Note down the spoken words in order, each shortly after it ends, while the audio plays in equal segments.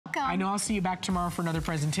welcome. I know I'll see you back tomorrow for another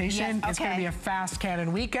presentation. Yes, okay. It's going to be a fast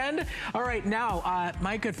Cannon weekend. All right, now,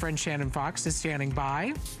 my good friend Shannon Fox is standing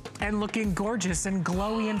by and looking gorgeous and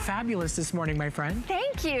glowy and fabulous this morning, my friend.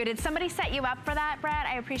 Thank you. Did somebody set you up for that, Brad?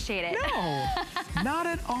 I appreciate it. No, not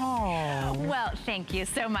at all. Well, thank you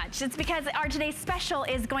so much. It's because our today's special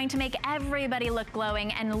is going to make everybody look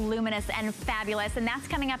glowing and luminous and fabulous, and that's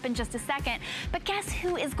coming up in just a second. But guess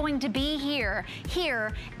who is going to be here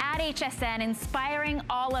at HSN, inspiring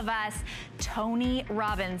all of us? Tony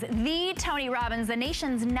Robbins, the Tony Robbins, the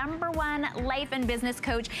nation's #1 life and business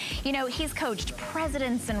coach. You know, he's coached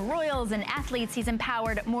presidents and royals and athletes. He's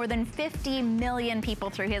empowered more than 50 million people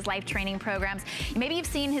through his life training programs. Maybe you've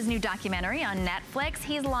seen his new documentary on Netflix.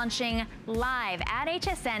 He's launching live at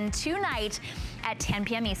HSN tonight at 10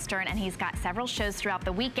 p.m. Eastern, and he's got several shows throughout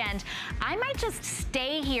the weekend. I might just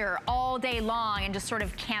stay here all day long and just sort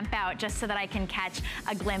of camp out just so that I can catch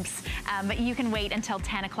a glimpse. But you can wait until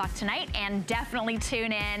 10 o'clock tonight and definitely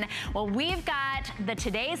tune in. Well, we've got the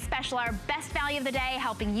today's special, our best value of the day,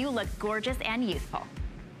 helping you look gorgeous and youthful.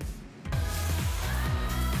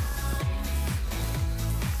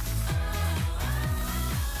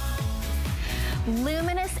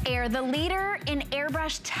 Luminess Air, the leader in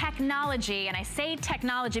airbrush technology. And I say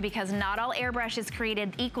technology because not all airbrush is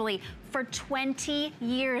created equally. For 20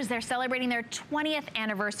 years, they're celebrating their 20th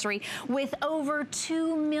anniversary with over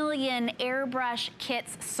 2 million airbrush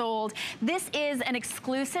kits sold. This is an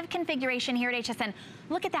exclusive configuration here at HSN.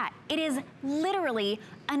 Look at that. It is literally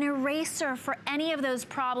an eraser for any of those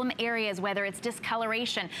problem areas, whether it's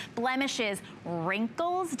discoloration, blemishes,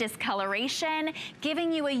 wrinkles, discoloration,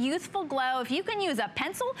 giving you a youthful glow. If you can use a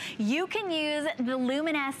pencil, you can use the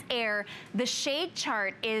Luminess Air. The shade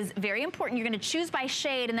chart is very important. You're gonna choose by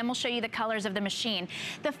shade, and then we'll show you the colors of the machine.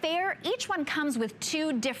 The Fair, each one comes with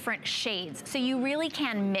 2 different shades, so you really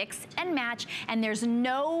can mix and match, and there's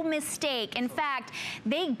no mistake. In fact,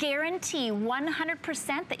 they guarantee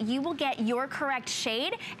 100% that you will get your correct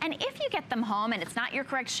shade, and if you get them home and it's not your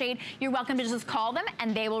correct shade, you're welcome to just call them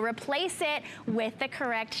and they will replace it with the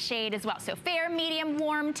correct shade as well. So fair, medium,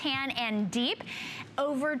 warm, tan, and deep.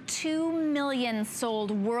 Over 2 million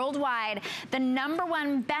sold worldwide. The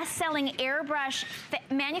 #1 best-selling airbrush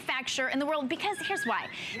manufacturer in the world, because here's why.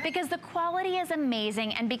 Because the quality is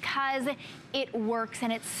amazing and because it works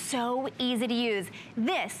and it's so easy to use.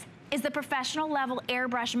 This is the professional level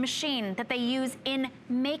airbrush machine that they use in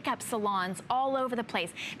makeup salons all over the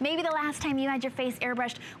place. Maybe the last time you had your face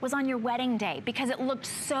airbrushed was on your wedding day because it looked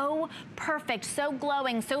so perfect, so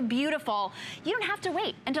glowing, so beautiful. You don't have to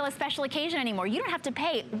wait until a special occasion anymore. You don't have to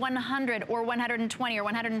pay $100 or $120 or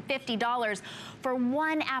 $150 for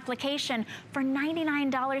one application. For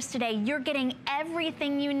 $99 today, you're getting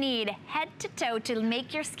everything you need head to toe to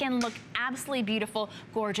make your skin look absolutely beautiful,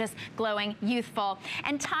 gorgeous, glowing, youthful.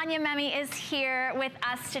 And Tanya Memi is here with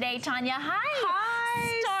us today. Tanya, hi.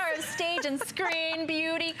 Hi. Star of stage and screen,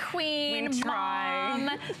 beauty queen, we try.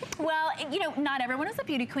 mom. Well, you know, not everyone is a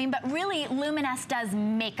beauty queen, but really Luminess does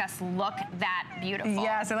make us look that beautiful.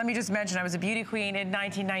 Yeah, so let me just mention, I was a beauty queen in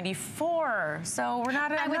 1994. So we're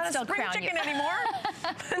not a spring chicken anymore,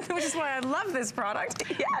 which is why I love this product.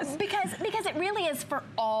 Yes. Because it really is for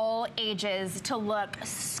all ages to look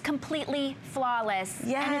completely flawless.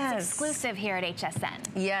 Yes. And it's exclusive here at HSN.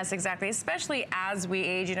 Yes, exactly. Especially as we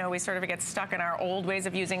age, you know, we sort of get stuck in our old ways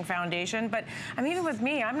of using foundation. But I mean, even with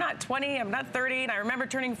me, I'm not 20, I'm not 30, and I remember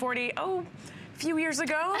turning 40, a few years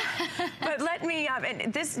ago. But let me,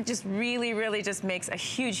 and this just really just makes a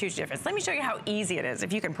huge difference. Let me show you how easy it is.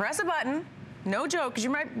 If you can press a button, no joke, because you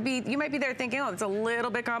might be there thinking, oh, it's a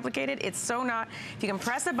little bit complicated. It's so not. If you can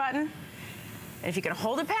press a button, and if you can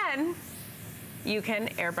hold a pen, you can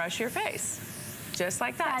airbrush your face. Just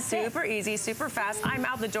like that. That's super easy, super fast. I'm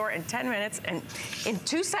out the door in 10 minutes, and in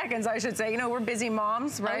 2 seconds, I should say. You know, we're busy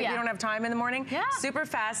moms, right? Oh, yeah. We don't have time in the morning. Yeah. Super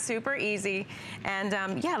fast, super easy.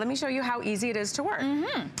 And yeah, let me show you how easy it is to work.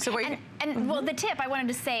 So what well, the tip I wanted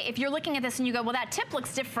to say, if you're looking at this and you go, well, that tip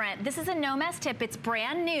looks different. This is a no mess tip. It's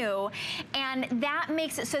brand new. And that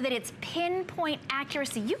makes it so that it's pinpoint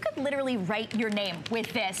accuracy. You could literally write your name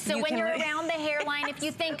with this. So when you're around the hairline, if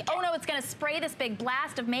you think, oh no, it's gonna spray this big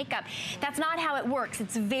blast of makeup, that's not how it works.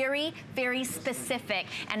 It's very specific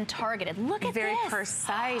and targeted. Look at this. Very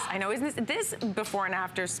precise. I know, isn't this before and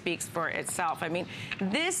after speaks for itself. I mean,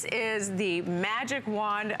 this is the magic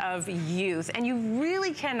wand of youth, and you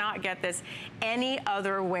really cannot get this any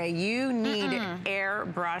other way. You need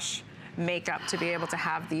airbrush makeup to be able to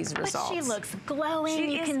have these results. But she looks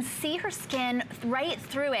glowing. You can see her skin right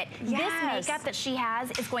through it. Yes. This makeup that she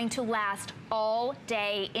has is going to last all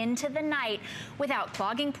day into the night without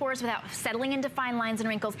clogging pores, without settling into fine lines and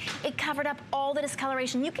wrinkles. It covered up all the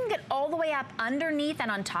discoloration. You can get all the way up underneath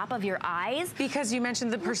and on top of your eyes. Because you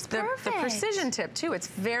mentioned the precision tip too. It's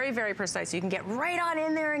very, very precise. You can get right on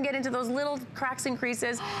in there and get into those little cracks and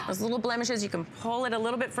creases, those little blemishes. You can pull it a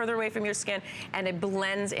little bit further away from your skin and it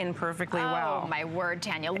blends in perfectly well. Oh my word,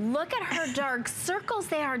 Tanya. Look at her dark circles.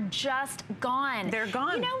 They are just gone. They're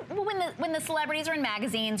gone. You know, when the celebrities are in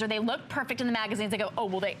magazines or they look perfect in the magazines, they go, oh,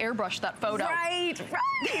 well, they airbrushed that photo. Right.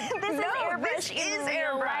 This is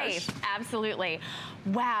airbrush. Absolutely.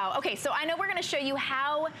 Wow. Okay, so I know we're going to show you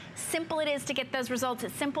how simple it is to get those results.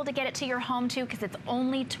 It's simple to get it to your home too, because it's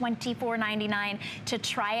only $24.99 to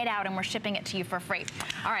try it out, and we're shipping it to you for free.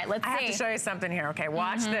 All right, let's see. I have to show you something here. Okay,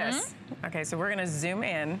 watch this. Okay, so we're going to zoom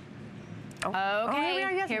in.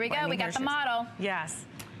 Okay, here we go. We got the model. Yes.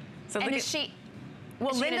 So and look is she?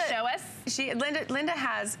 Well, Linda, show us. Linda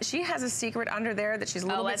has a secret under there that she's a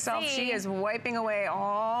little bit She is wiping away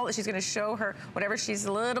all. She's going to show her whatever she's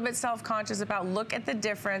a little bit self-conscious about. Look at the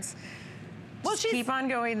difference. Well, just keep on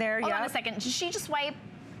going there. Hold on a second. Did she just wipe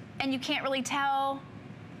and you can't really tell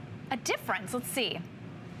a difference? Let's see.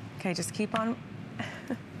 Okay, just keep on.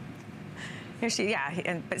 Here she,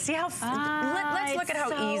 but see how, let's look at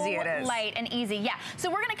how easy it is. Light and easy, yeah. So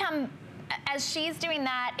we're going to come, as she's doing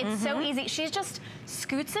that, it's so easy. She just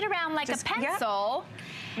scoots it around like a pencil.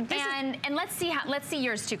 And let's see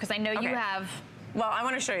yours too, because I know you have. Well, I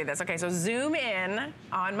want to show you this. Okay, so zoom in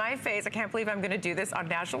on my face. I can't believe I'm going to do this on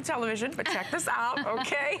national television, but check this out,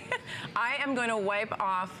 okay? I am going to wipe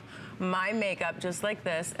off my makeup just like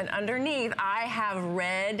this, and underneath I have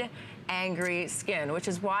red, angry skin, which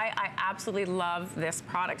is why I absolutely love this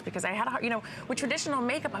product, because I had with traditional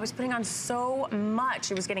makeup, I was putting on so much.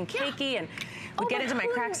 It was getting cakey and would get into my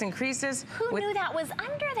cracks and creases. Who knew that was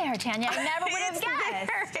under there, Tanya? I never would have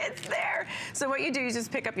guessed. It's there. So what you do is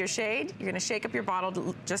just pick up your shade. You're going to shake up your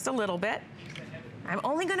bottle just a little bit. I'm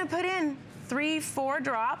only going to put in 3-4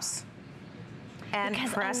 drops. And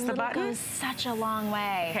press the button. Goes such a long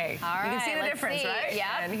way. Okay, all right, you can see the difference, right?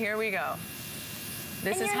 Yeah. And here we go.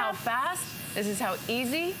 This is how fast, this is how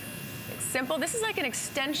easy, it's simple. This is like an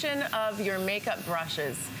extension of your makeup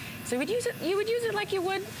brushes. So you would use it like you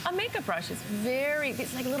would a makeup brush.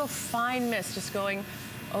 It's like a little fine mist just going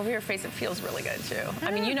over your face. It feels really good too.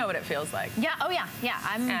 I mean, you know what it feels like. Yeah, oh yeah,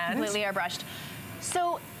 I'm completely airbrushed.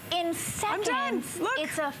 So in seconds,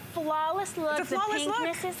 it's a flawless look. It's a flawless the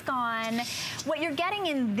pinkness is gone. What you're getting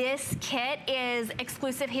in this kit is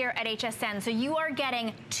exclusive here at HSN. So you are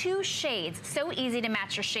getting 2 shades. So easy to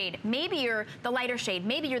match your shade. Maybe you're the lighter shade,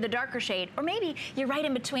 maybe you're the darker shade, or maybe you're right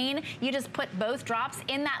in between. You just put both drops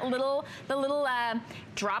in that little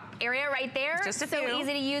drop area right there. It's just a few.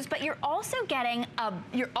 Easy to use. But you're also getting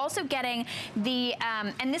the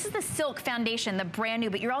and this is the Silk foundation, the brand new.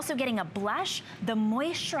 But you're also getting a blush, the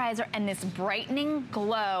moisturizer, and this brightening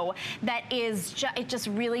glow that is it just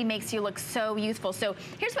really makes you look so youthful. So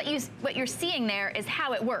here's what you're seeing there is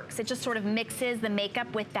how it works. It just sort of mixes the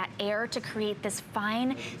makeup with that air to create this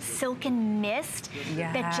fine silken mist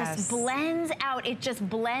that just blends out. It just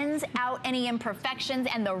blends out any imperfections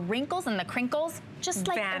and the wrinkles and the crinkles, just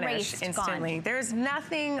like erased, instantly. gone. There's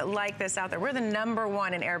nothing like this out there. We're the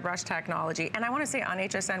 #1 in airbrush technology, and I want to say on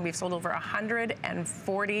HSN we've sold over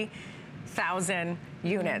 140,000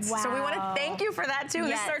 units. Wow. So we want to thank you for that too.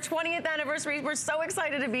 This is our 20th anniversary. We're so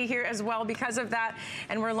excited to be here as well because of that.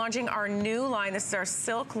 And we're launching our new line. This is our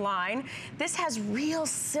silk line. This has real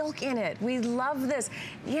silk in it. We love this.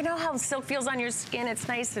 You know how silk feels on your skin? It's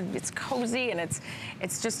nice and it's cozy and it's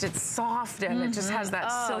soft and it just has that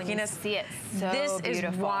silkiness. You see it so this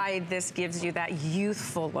beautiful. Is why this gives you that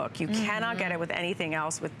youthful look. You cannot get it with anything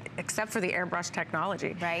else except for the airbrush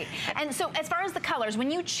technology. Right. And so as far as the colors, when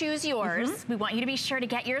you choose yours, we want you to be sure to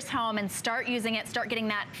get yours home and start using it, start getting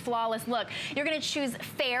that flawless look. You're going to choose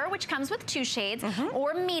fair, which comes with 2 shades,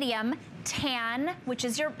 or medium, tan, which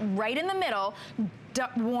is your right in the middle,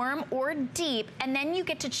 warm or deep, and then you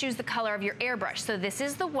get to choose the color of your airbrush. So this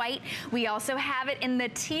is the white. We also have it in the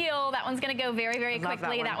teal. That one's going to go very, very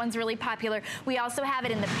quickly. That one's really popular. We also have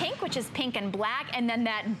it in the pink, which is pink and black, and then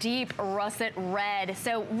that deep russet red.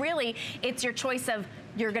 So really, it's your choice of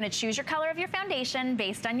you're going to choose your color of your foundation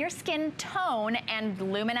based on your skin tone, and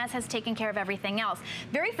Luminess has taken care of everything else.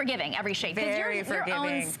 Very forgiving, every shade. Because your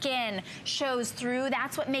own skin shows through.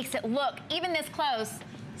 That's what makes it look, even this close,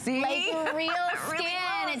 See? Like real skin. Really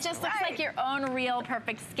close, It just looks like your own real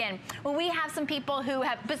perfect skin. Well, we have some people who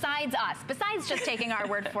have, besides us, besides just taking our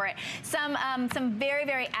word for it, some very,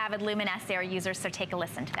 very avid Luminess Air users, so take a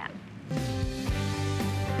listen to them.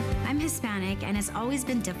 I'm Hispanic, and it's always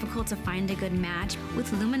been difficult to find a good match. With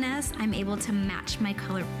Luminess, I'm able to match my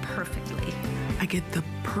color perfectly. I get the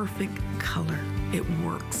perfect color. It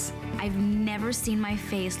works. I've never seen my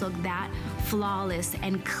face look that flawless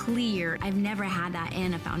and clear. I've never had that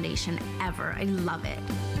in a foundation ever. I love it.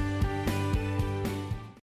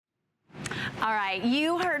 All right,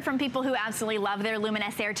 you heard from people who absolutely love their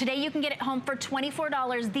Luminess Air. Today you can get it home for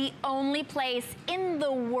 $24, the only place in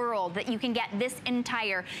the world that you can get this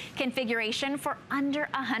entire configuration for under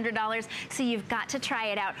 $100, so you've got to try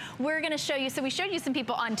it out. We're gonna show you, so we showed you some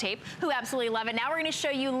people on tape who absolutely love it. Now we're gonna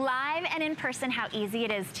show you live and in person how easy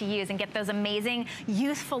it is to use and get those amazing,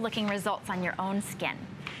 youthful looking results on your own skin.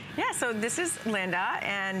 Yeah, so this is Linda,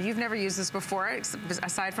 and you've never used this before,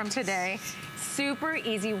 aside from today. Super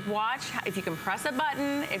easy. Watch if you can press a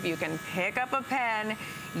button, if you can pick up a pen,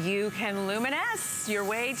 you can Luminess your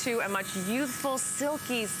way to a much youthful,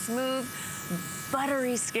 silky, smooth,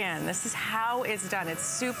 buttery skin. This is how it's done. It's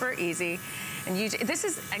super easy. And this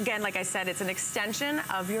is, again, like I said, it's an extension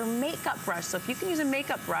of your makeup brush. So if you can use a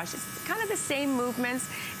makeup brush, it's kind of the same movements.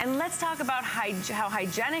 And let's talk about how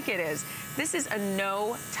hygienic it is. This is a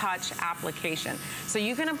no-touch application. So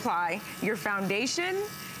you can apply your foundation,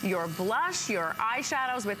 your blush, your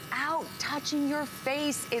eyeshadows without touching your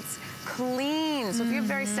face. It's clean. So if you have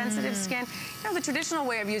very sensitive skin, you know, the traditional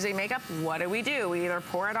way of using makeup, what do? We either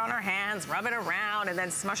pour it on our hands, rub it around, and then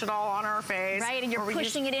smush it all on our face. Right, and you're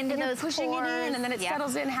pushing it into those pores. Pushing it in, and then it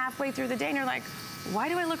settles in halfway through the day, and you're like, why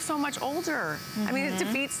do I look so much older? I mean, it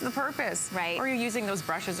defeats the purpose. Right. Or you're using those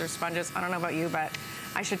brushes or sponges. I don't know about you, but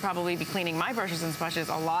I should probably be cleaning my brushes and sponges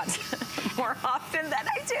a lot more often than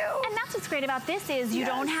I do. And that's what's great about this is you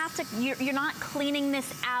don't have to, you're not cleaning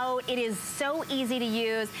this out. It is so easy to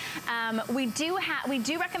use. We do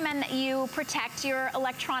recommend that you protect your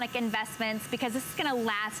electronic investments because this is gonna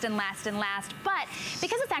last and last and last. But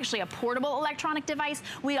because it's actually a portable electronic device,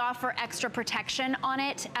 we offer extra protection on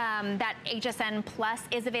it. That HSN Plus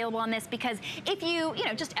is available on this because if you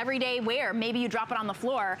know, just everyday wear, maybe you drop it on the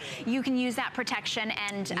floor, you can use that protection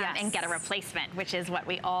and get a replacement, which is what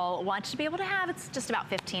we all want to be able to have. It's just about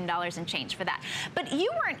 $15 and change for that. But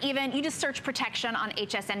you weren't even, you just search protection on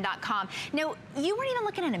hsn.com. Now, you weren't even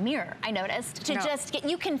looking in a mirror, I noticed, to just get,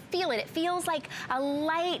 you can feel it. It feels like a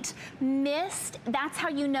light mist. That's how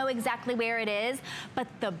you know exactly where it is. But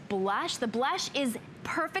the blush is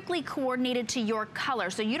perfectly coordinated to your color.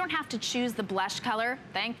 So you don't have to choose the blush color,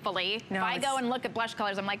 thankfully. No, if I go and look at blush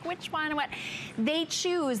colors, I'm like, which one, what? They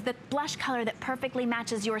choose the blush color that perfectly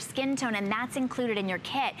matches your skin tone, and that's included in your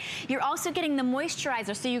kit. You're also getting the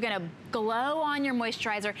moisturizer, so you're gonna glow on your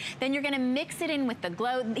moisturizer, then you're gonna mix it in with the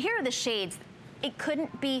glow. Here are the shades. It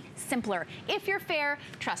couldn't be simpler. If you're fair,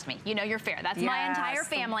 trust me, you know you're fair. That's my entire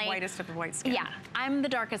family. The whitest of the white skin. Yeah, I'm the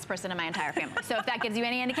darkest person in my entire family. So if that gives you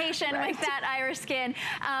any indication with that Irish skin,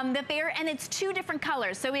 the fair, and it's two different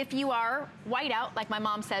colors. So if you are white out, like my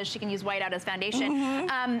mom says, she can use white out as foundation,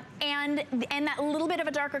 and that little bit of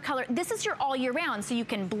a darker color, this is your all year round. So you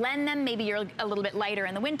can blend them. Maybe you're a little bit lighter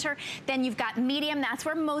in the winter. Then you've got medium. That's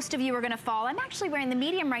where most of you are gonna fall. I'm actually wearing the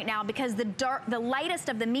medium right now because the lightest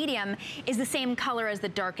of the medium is the same color as the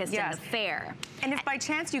darkest and the fair. And if by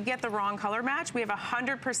chance you get the wrong color match, we have a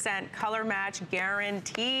 100% color match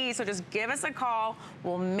guarantee. So just give us a call.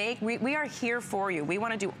 We are here for you. We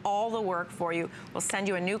want to do all the work for you. We'll send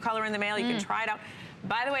you a new color in the mail. You can try it out.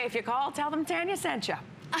 By the way, if you call, tell them Tanya sent you.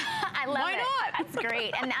 I love it. Why not? That's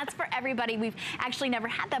great. And that's for everybody. We've actually never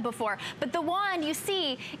had that before. But the wand, you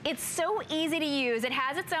see, it's so easy to use. It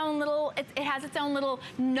has its own little, it has its own little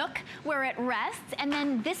nook where it rests. And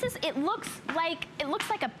then this is, it looks like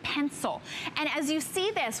a pencil. And as you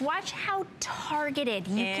see this, watch how targeted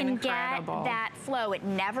you can get that flow. It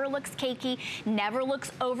never looks cakey, never looks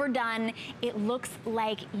overdone. It looks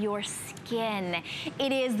like your skin.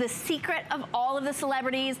 It is the secret of all of the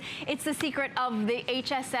celebrities. It's the secret of the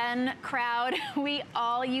HSN crowd. We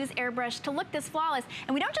all use airbrush to look this flawless,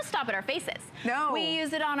 and we don't just stop at our faces. No. We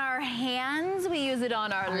use it on our hands, we use it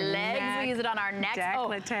on our legs, we use it on our necks.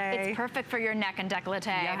 Décolleté. Oh, it's perfect for your neck and décolleté.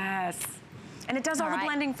 Yes. And it does all the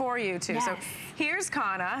blending for you too. Yes. So here's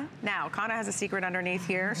Kana. Now, Kana has a secret underneath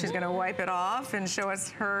here. She's gonna wipe it off and show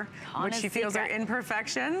us what she feels are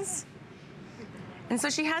imperfections. And so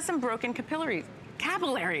she has some broken capillaries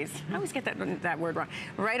capillaries. I always get that word wrong.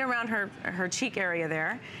 Right around her cheek area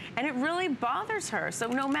there. And it really bothers her. So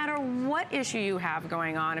no matter what issue you have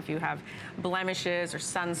going on, if you have blemishes or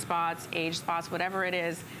sunspots, age spots, whatever it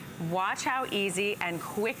is, watch how easy and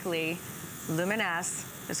quickly Luminess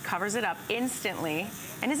just covers it up instantly.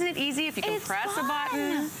 And isn't it easy if you can press a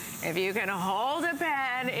button, if you can hold a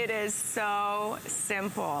pen? It is so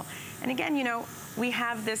simple. And again, you know, we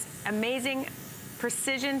have this amazing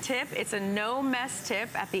precision tip. It's a no mess tip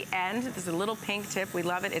at the end. There's a little pink tip. We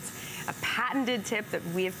love it. It's a patented tip that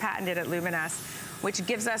we have patented at Luminess, which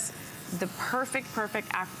gives us the perfect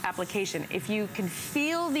application. If you can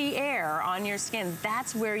feel the air on your skin,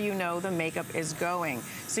 that's where you know the makeup is going.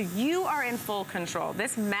 So you are in full control.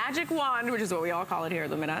 This magic wand, which is what we all call it here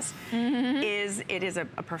at Luminess, is a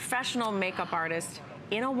professional makeup artist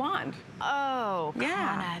in a wand. Oh,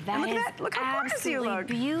 yeah. Connor, that is look how gorgeous you look.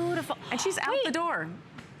 Beautiful. And she's out the door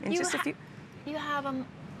in just a few. You have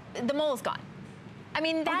the mole's gone. I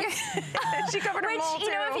mean, that's... She covered her mole, too.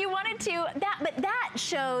 You know, if you wanted to, but that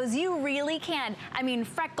shows you really can. I mean,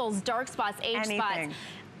 freckles, dark spots, age spots.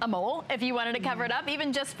 A mole, if you wanted to cover it up,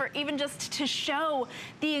 even just to show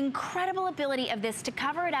the incredible ability of this to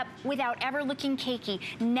cover it up without ever looking cakey,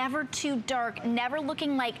 never too dark, never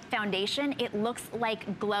looking like foundation. It looks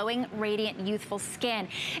like glowing, radiant, youthful skin.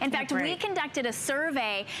 In fact, we conducted a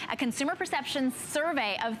survey, a consumer perception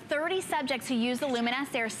survey of 30 subjects who used the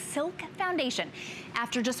Luminess Air Silk Foundation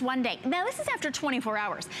after just one day. Now, this is after 24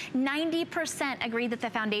 hours. 90% agree that the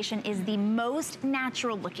foundation is the most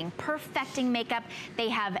natural looking, perfecting makeup they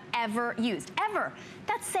have ever used. Ever.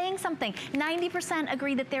 That's saying something. 90%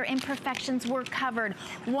 agree that their imperfections were covered.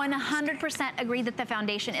 100% agree that the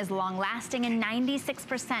foundation is long lasting, and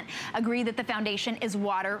 96% agree that the foundation is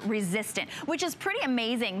water resistant, which is pretty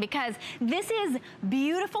amazing because this is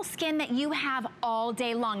beautiful skin that you have all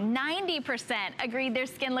day long. 90% agreed their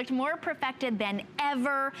skin looked more perfected than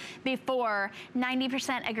ever before.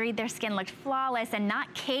 90% agreed their skin looked flawless and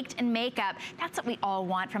not caked in makeup. That's what we all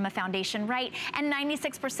want from a foundation, right? And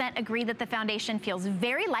 96% agree that the foundation feels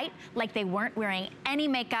very light, like they weren't wearing any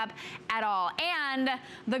makeup at all. And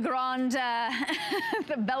the grand,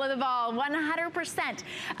 the belle of the ball, 100%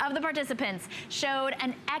 of the participants showed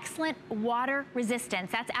an excellent water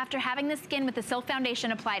resistance. That's after having the skin with the Silk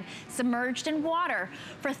Foundation applied, submerged in water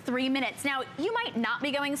for 3 minutes. Now, you might not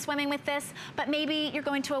be going swimming with this, but maybe you're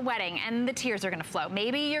going to a wedding and the tears are gonna flow.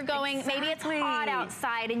 Maybe you're going, maybe it's hot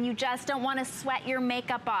outside and you just don't wanna sweat your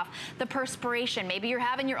makeup off, the perspiration. Maybe you're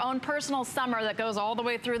having your own personal summer that goes all the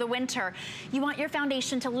way through the winter. You want your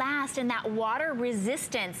foundation to last, and that water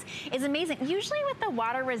resistance is amazing. Usually with the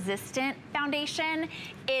water resistant foundation,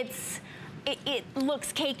 it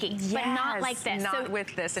looks cakey, but not like this. Not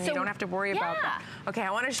with this, and you don't have to worry about that. Okay,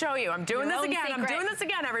 I want to show you. I'm doing this again. I'm doing this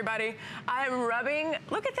again, everybody. I'm rubbing.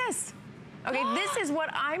 Look at this. Okay, this is what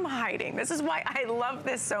I'm hiding. This is why I love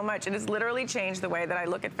this so much. It has literally changed the way that I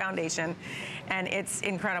look at foundation, and it's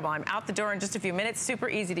incredible. I'm out the door in just a few minutes, super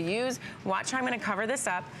easy to use. Watch how I'm gonna cover this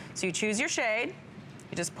up. So you choose your shade.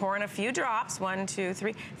 You just pour in a few drops, 1, 2,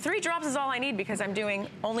 3. 3 drops is all I need because I'm doing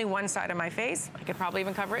only one side of my face. I could probably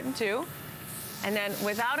even cover it in 2. And then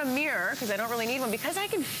without a mirror, because I don't really need one, because I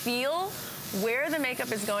can feel where the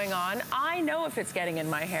makeup is going on, I know if it's getting in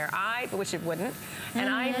my hair, which it wouldn't, and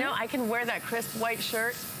I know I can wear that crisp white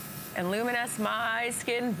shirt and Luminess my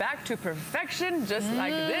skin back to perfection, just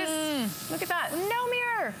like this. Look at that. No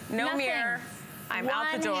mirror. No mirror. I'm out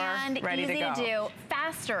the door, ready to go. Easy to do,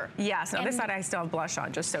 faster. Yes, now this side I still have blush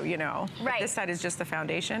on, just so you know. Right. But this side is just the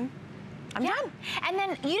foundation. I'm done. And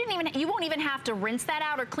then you won't even have to rinse that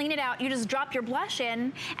out or clean it out. You just drop your blush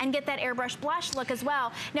in and get that airbrush blush look as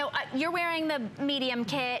well. Now, you're wearing the medium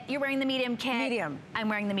kit. You're wearing the medium kit. Medium. I'm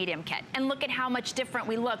wearing the medium kit. And look at how much different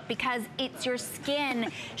we look because it's your skin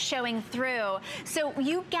showing through. So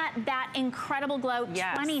you get that incredible glow.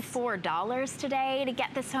 Yes. $24 today to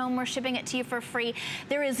get this home. We're shipping it to you for free.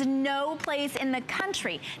 There is no place in the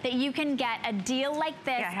country that you can get a deal like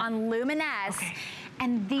this on Luminess. Okay.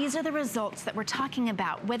 And these are the results that we're talking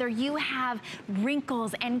about. Whether you have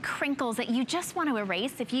wrinkles and crinkles that you just want to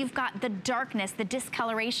erase, if you've got the darkness, the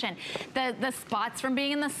discoloration, the spots from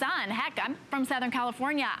being in the sun. Heck, I'm from Southern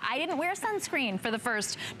California. I didn't wear sunscreen for the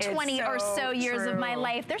first 20 or so years of my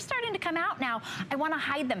life. They're starting to come out now. I want to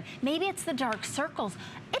hide them. Maybe it's the dark circles.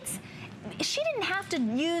 She didn't have to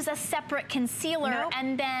use a separate concealer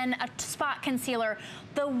and then a spot concealer.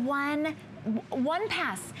 The one one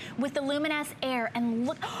pass with the Luminess Air, and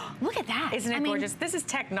look at that. Isn't it gorgeous? This is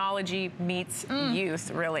technology meets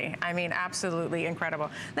youth, really. I mean, absolutely incredible.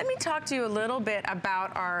 Let me talk to you a little bit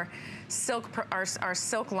about our silk, our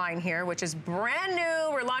silk line here, which is brand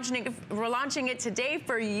new. We're launching it today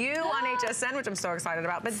for you on HSN, which I'm so excited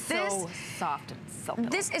about. But so soft and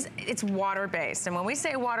silky. It's water-based, and when we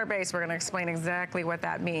say water-based, we're going to explain exactly what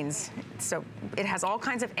that means. So it has all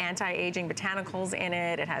kinds of anti-aging botanicals in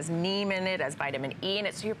it. It has neem in it, it has vitamin E in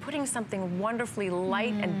it. So you're putting something wonderfully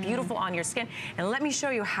light and beautiful on your skin. And let me show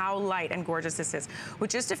you how light and gorgeous this is.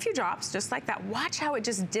 With just a few drops, just like that, watch how it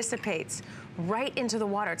just dissipates right into the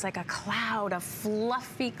water. It's like a cloud, a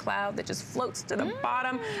fluffy cloud that just floats to the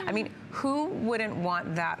bottom. I mean, who wouldn't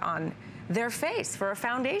want that on their face for a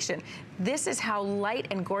foundation? This is how light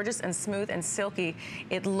and gorgeous and smooth and silky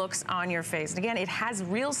it looks on your face. And again, it has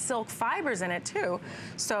real silk fibers in it too.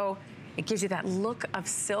 So it gives you that look of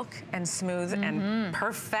silk and smooth and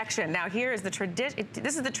perfection. Now here is the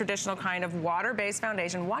this is the traditional kind of water-based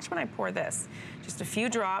foundation. Watch when I pour this. Just a few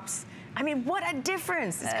drops. I mean, what a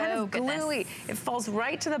difference. It's kind of gluey. It falls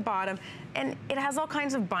right to the bottom, and it has all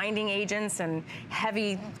kinds of binding agents and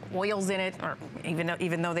heavy oils in it, or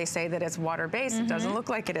even though they say that it's water-based, it doesn't look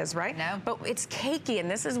like it is, right? No. But it's cakey,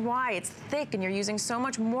 and this is why it's thick, and you're using so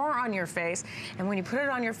much more on your face. And when you put it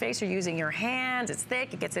on your face, you're using your hands. It's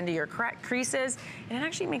thick, it gets into your creases, and it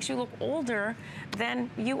actually makes you look older than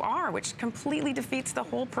you are, which completely defeats the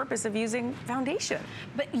whole purpose of using foundation.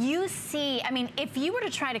 But you see, I mean, if you were to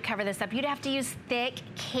try to cover this up, you'd have to use thick,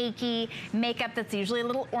 cakey makeup that's usually a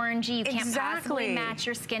little orangey. You can't possibly match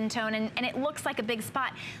your skin tone, and it looks like a big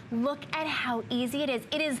spot. Look at how easy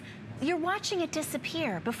it is. You're watching it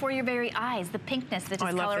disappear before your very eyes. The pinkness, the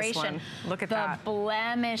discoloration. I love this one. Look at that. The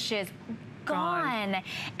blemishes. Gone.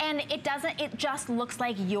 And it just looks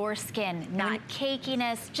like your skin, not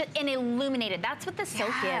cakiness, and illuminated. That's what the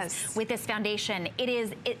silk is with this foundation.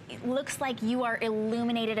 It looks like you are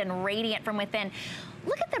illuminated and radiant from within.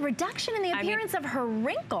 Look at the reduction in the appearance of her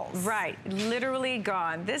wrinkles. Right, literally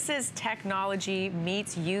gone. This is technology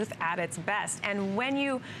meets youth at its best. And when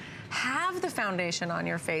you have the foundation on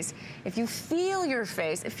your face, if you feel your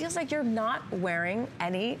face, it feels like you're not wearing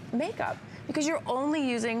any makeup because you're only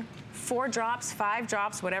using 4 drops, 5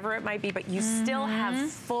 drops, whatever it might be, but you still have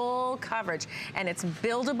full coverage. And it's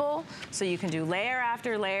buildable, so you can do layer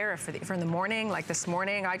after layer. For in the morning, like this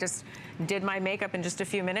morning, I just did my makeup in just a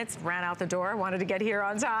few minutes, ran out the door, wanted to get here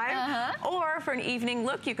on time. Or for an evening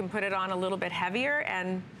look, you can put it on a little bit heavier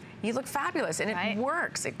and you look fabulous, and it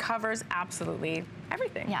works. It covers absolutely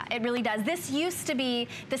everything. Yeah, it really does. This used to be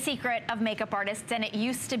the secret of makeup artists, and it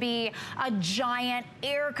used to be a giant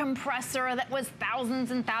air compressor that was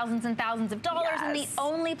thousands and thousands and thousands of dollars, and the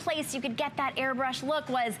only place you could get that airbrush look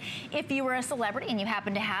was if you were a celebrity and you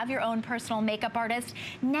happened to have your own personal makeup artist.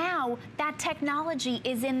 Now, that technology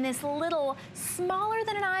is in this little, smaller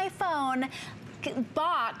than an iPhone,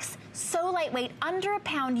 box, so lightweight, under a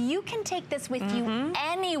pound. You can take this with you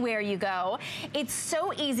anywhere you go. It's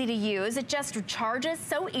so easy to use. It just charges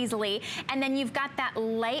so easily. And then you've got that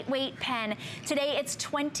lightweight pen. Today it's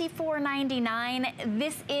 $24.99.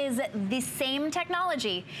 This is the same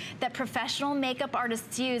technology that professional makeup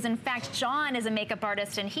artists use. In fact, John is a makeup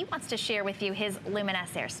artist and he wants to share with you his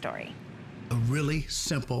Luminess Air story. A really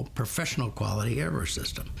simple, professional quality airbrush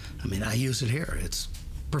system. I mean, I use it here. It's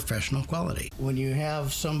professional quality. When you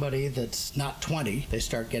have somebody that's not 20, they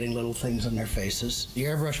start getting little things on their faces. The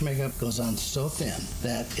airbrush makeup goes on so thin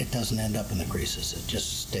that it doesn't end up in the creases. It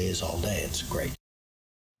just stays all day. It's great.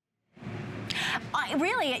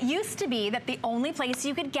 Really, it used to be that the only place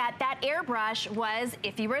you could get that airbrush was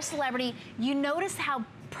if you were a celebrity. You notice how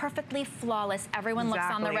perfectly flawless everyone looks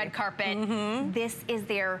on the red carpet. This is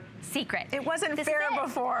their secret. It wasn't fair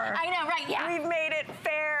before. I know, right? Yeah. We've made it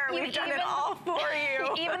fair. We've done it all for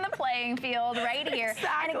you. Even the playing field right here.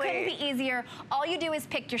 Exactly. And it couldn't be easier. All you do is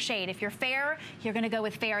pick your shade. If you're fair, you're gonna go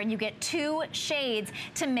with fair, and you get 2 shades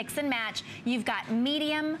to mix and match. You've got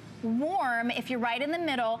medium, warm if you're right in the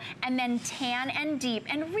middle, and then tan and deep.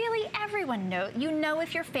 And really, everyone knows. You know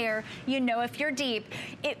if you're fair, you know if you're deep.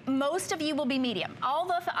 Most of you will be medium.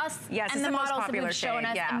 All of us and the models that we've shown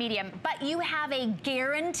us medium. But you have a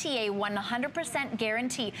guarantee, a 100%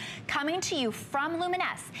 guarantee coming to you from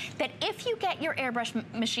Luminess that if you get your airbrush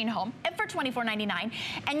machine home for $24.99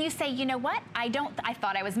 and you say, you know what, I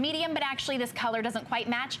thought I was medium, but actually this color doesn't quite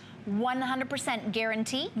match, 100%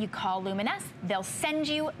 guarantee. You call Luminess, they'll send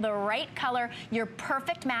you the right color, your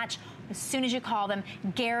perfect match, as soon as you call them,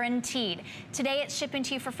 guaranteed. Today it's shipping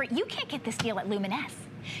to you for free. You can't get this deal at Luminess.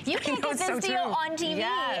 You can't get this deal on TV.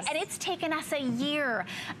 Yes. And it's taken us a year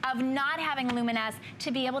of not having Luminess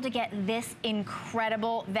to be able to get this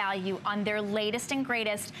incredible value on their latest and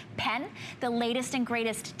greatest pen, the latest and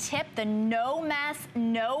greatest tip, the no mess,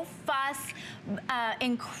 no fuss,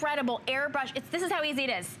 incredible airbrush. This is how easy it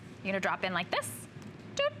is. You're gonna drop in like this.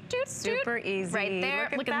 Doot, doot, Super doot. easy. Right there.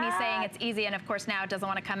 Look at me saying it's easy, and of course now it doesn't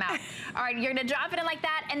want to come out. All right, you're gonna drop it in like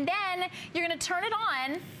that, and then you're gonna turn it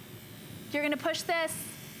on. You're gonna push this.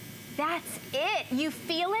 That's it. You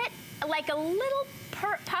feel it like a little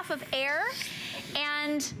puff of air,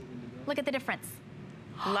 and look at the difference.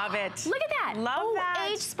 Love it. Look at that. Love that.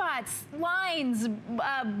 Age spots, lines,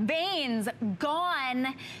 veins,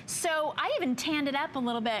 gone. So I even tanned it up a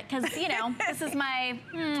little bit because, you know, this is my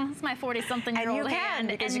 40-something-year-old hand.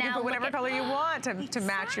 Because you can put whatever color you want to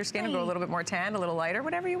match your skin and go a little bit more tanned, a little lighter,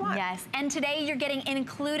 whatever you want. Yes, and today you're getting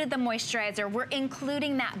included the moisturizer. We're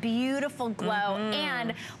including that beautiful glow,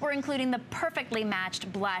 and we're including the perfectly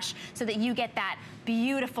matched blush so that you get that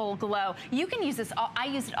beautiful glow. You can use this, I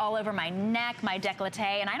use it all over my neck, my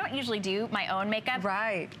décolleté, and I don't usually do my own makeup.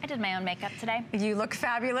 Right. I did my own makeup today. You look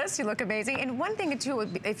fabulous, you look amazing. And one thing too,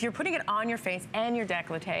 if you're putting it on your face and your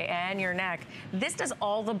décolleté and your neck, this does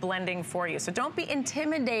all the blending for you. So don't be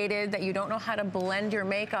intimidated that you don't know how to blend your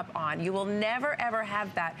makeup on. You will never ever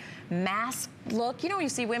have that mask look. You know when you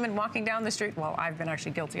see women walking down the street, well, I've been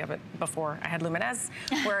actually guilty of it before I had Luminess,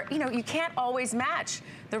 where you know, you can't always match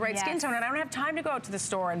the right skin tone, and I don't have time to go out to the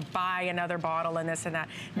store and buy another bottle and this and that.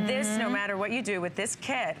 This, no matter what you do with this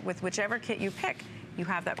kit, with whichever kit you pick, you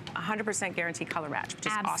have that 100% guaranteed color match, which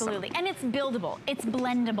is Absolutely. awesome. And it's buildable, it's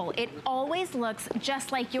blendable. It always looks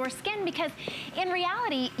just like your skin because in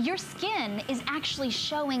reality, your skin is actually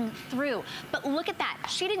showing through. But look at that.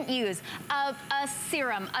 She didn't use a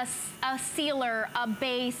serum, a sealer, a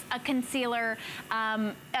base, a concealer,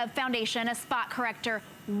 a foundation, a spot corrector.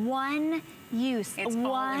 One use, it's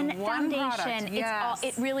one foundation. Product. Yes.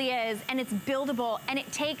 It really is, and it's buildable, and it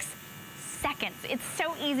takes seconds. It's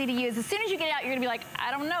so easy to use. As soon as you get it out, you're gonna be like,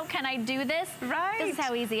 I don't know, can I do this? Right. This is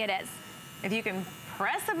how easy it is. If you can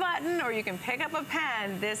press a button or you can pick up a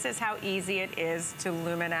pen, this is how easy it is to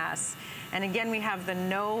Luminess. And again, we have the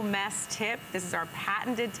no mess tip. This is our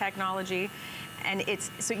patented technology. And it's,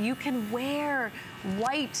 so you can wear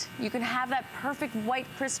white. You can have that perfect white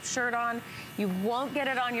crisp shirt on. You won't get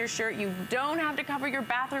it on your shirt. You don't have to cover your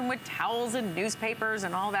bathroom with towels and newspapers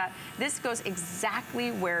and all that. This goes exactly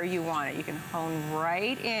where you want it. You can hone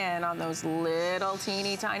right in on those little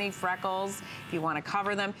teeny tiny freckles. If you want to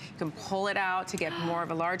cover them, you can pull it out to get more of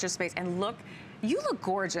a larger space. And look, you look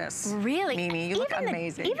gorgeous. Really? Mimi, you look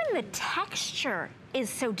amazing. Even the texture is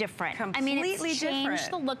so different. Completely I mean, it's changed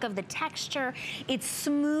different. the look of the texture. It's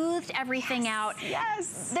smoothed everything out.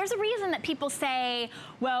 Yes. There's a reason that people say,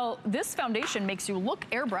 well, this foundation makes you look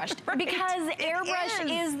airbrushed. Right. Because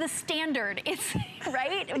airbrush is the standard. It's,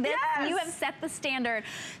 right? Yes. You have set the standard.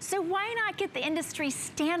 So why not get the industry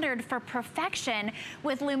standard for perfection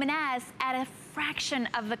with Luminess at a fraction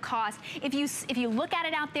of the cost? If you look at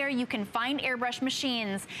it out there, you can find airbrush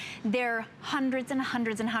machines. They're hundreds and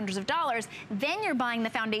hundreds and hundreds of dollars. Then you're buying the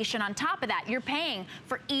foundation on top of that. You're paying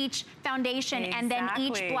for each foundation and then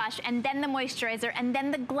each blush and then the moisturizer and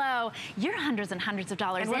then the glow. You're hundreds and hundreds of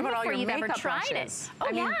dollars in before you've ever tried it. Oh,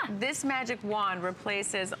 I mean, this magic wand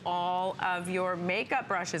replaces all of your makeup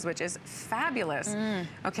brushes, which is fabulous.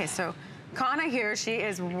 Okay, so Kana here, she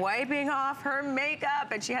is wiping off her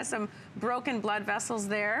makeup and she has some broken blood vessels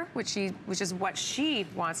there, which is what she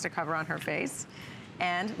wants to cover on her face.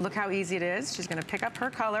 And look how easy it is. She's gonna pick up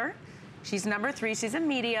her color. She's number 3, she's a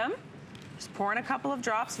medium. Just pouring a couple of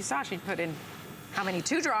drops. You saw she put in, how many?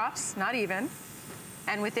 2 drops, not even.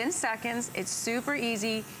 And within seconds, it's super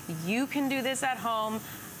easy. You can do this at home.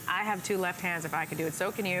 I have 2 left hands. If I could do it,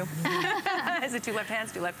 so can you. Is it 2 left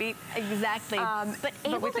hands, 2 left feet? Exactly. But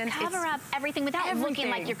able to cover up everything without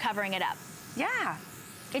looking like you're covering it up. Yeah.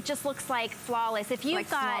 It just looks like flawless. If you've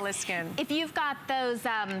got flawless skin. If you've got those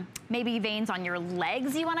maybe veins on your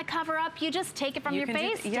legs you want to cover up, you just take it from your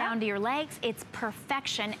face down to your legs. It's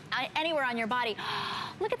perfection. Anywhere on your body.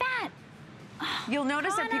 Look at that. You'll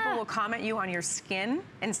notice that people will comment you on your skin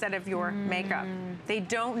instead of your makeup. They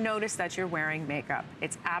don't notice that you're wearing makeup.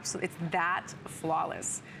 It's that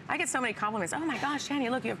flawless. I get so many compliments. Oh my gosh,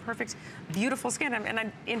 Shani, look, you have perfect, beautiful skin.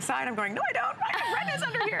 And inside I'm going, no, I don't. I have redness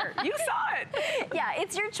under here. You saw it. Yeah,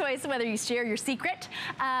 it's your choice whether you share your secret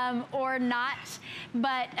or not.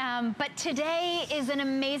 But today is an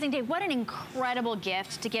amazing day. What an incredible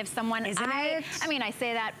gift to give someone. Isn't it? I mean, I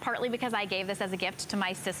say that partly because I gave this as a gift to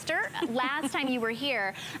my sister. Last time you were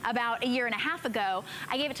here, about a year and a half ago,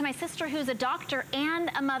 I gave it to my sister, who's a doctor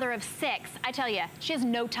and a mother of 6. I tell you, she has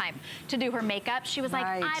no time to do her makeup. She was like,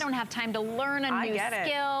 I don't have time to learn a new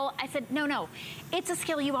skill. I said, no, it's a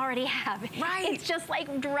skill you already have. Right. It's just like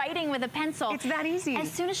writing with a pencil. It's that easy.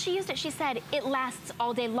 As soon as she used it, she said, it lasts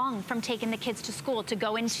all day long, from taking the kids to school, to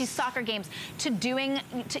going to soccer games, to doing,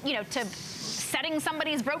 to setting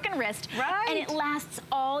somebody's broken wrist. Right. And it lasts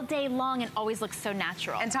all day long and always looks so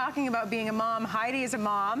natural. And talking about being a mom, Heidi is a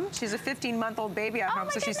mom. She's a 15-month-old baby at home,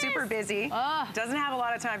 so she's super busy. Doesn't have a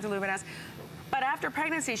lot of time to Luminess. But after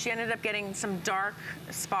pregnancy, she ended up getting some dark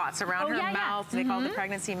spots around her mouth. They call it the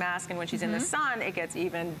pregnancy mask. And when she's in the sun, it gets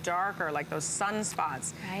even darker, like those sun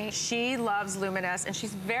spots. Right. She loves Luminess, and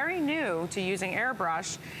she's very new to using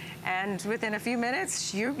airbrush. And within a few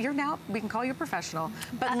minutes, you're now, we can call you a professional.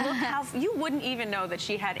 But look how, you wouldn't even know that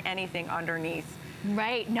she had anything underneath.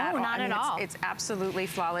 Right, no, not at all. It's absolutely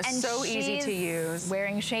flawless, and so easy to use.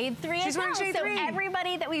 Wearing shade 3 as well. Shade 3. So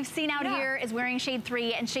everybody that we've seen out here is wearing shade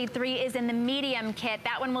 3, and shade 3 is in the medium kit.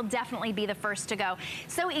 That one will definitely be the first to go.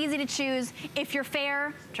 So easy to choose. If you're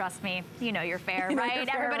fair, trust me, you know you're fair, right?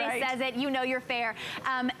 Everybody says it, you know you're fair.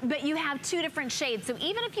 But you have 2 different shades. So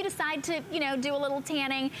even if you decide to, do a little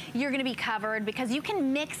tanning, you're gonna be covered, because you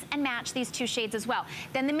can mix and match these 2 shades as well.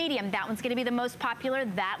 Then the medium, that one's gonna be the most popular.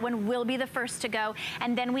 That one will be the first to go.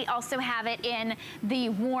 And then we also have it in the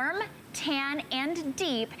warm, tan, and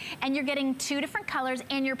deep, and you're getting 2 different colors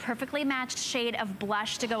and your perfectly matched shade of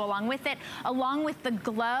blush to go along with it, along with the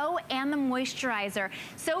glow and the moisturizer.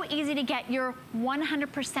 So easy to get your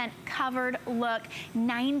 100% covered look.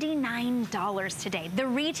 $99 today. The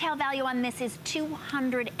retail value on this is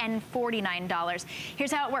 $249.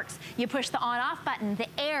 Here's how it works. You push the on-off button. The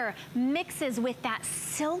air mixes with that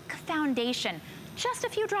silk foundation. Just a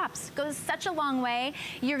few drops goes such a long way.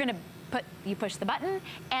 You're gonna you push the button,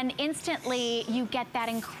 and instantly you get that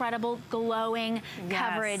incredible glowing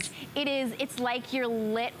coverage. It's like you're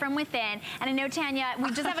lit from within. And I know, Tanya, we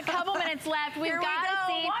just have a couple minutes left. We've got to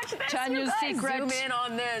see Tanya's secret. Zoom in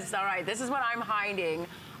on this. All right, this is what I'm hiding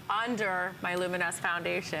under my Luminess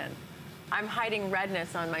foundation. I'm hiding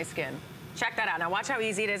redness on my skin. Check that out. Now watch how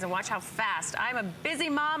easy it is, and watch how fast. I'm a busy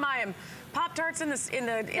mom. I am Pop-Tarts in the toaster,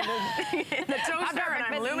 and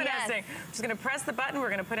I'm luminescing. Just gonna press the button. We're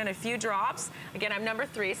gonna put in a few drops. Again, I'm number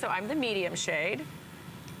 3, so I'm the medium shade.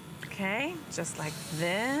 Okay, just like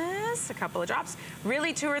this, a couple of drops.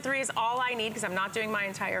 Really, 2 or 3 is all I need, because I'm not doing my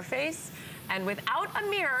entire face. And without a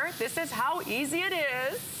mirror, this is how easy it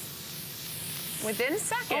is. Within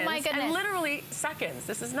seconds. Oh my goodness. And literally seconds.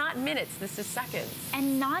 This is not minutes, this is seconds.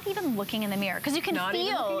 And not even looking in the mirror, because you can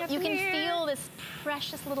feel this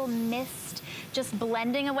precious little mist just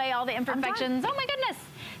blending away all the imperfections. Oh my goodness.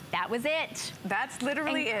 That was it. That's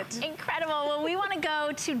literally it. Incredible. Well, we want to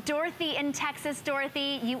go to Dorothy in Texas.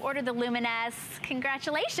 Dorothy, you ordered the Luminess.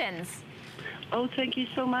 Congratulations. Oh, thank you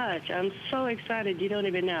so much. I'm so excited. You don't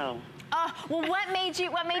even know. Oh, well, what made you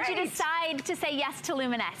decide to say yes to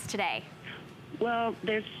Luminess today? Well,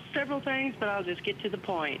 there's several things, but I'll just get to the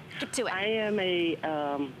point. Get to it. I am a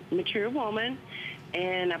mature woman,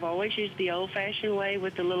 and I've always used the old-fashioned way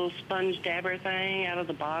with the little sponge dabber thing out of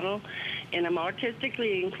the bottle. And I'm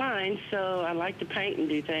artistically inclined, so I like to paint and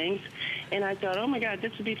do things. And I thought, oh my God,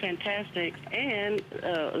 this would be fantastic. And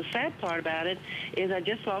the sad part about it is I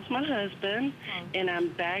just lost my husband, and I'm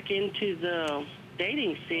back into the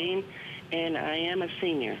dating scene, and I am a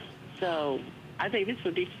senior. So I think this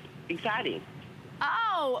would be exciting.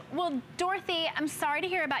 Oh, well, Dorothy, I'm sorry to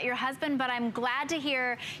hear about your husband, but I'm glad to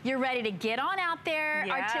hear you're ready to get on out there,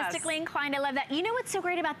 artistically inclined. I love that. You know what's so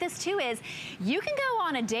great about this, too, is you can go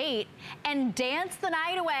on a date and dance the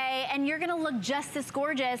night away, and you're going to look just as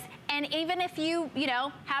gorgeous. And even if you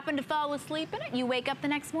happen to fall asleep in it, you wake up the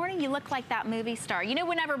next morning, you look like that movie star. You know,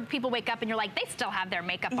 whenever people wake up and you're like, they still have their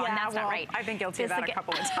makeup on. That's not right. I've been guilty of that a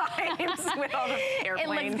couple of times with all the airplanes. It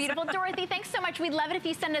looks beautiful. Dorothy, thanks so much. We'd love it if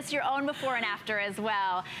you send us your own before and after as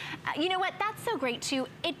well. You know what? That's so great, too.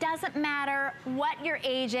 It doesn't matter what your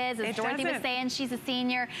age is. As Dorothy was saying, she's a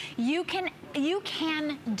senior. You can you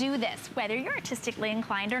can do this, whether you're artistically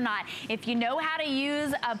inclined or not. If you know how to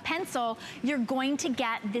use a pencil, you're going to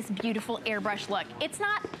get this beautiful airbrush look. It's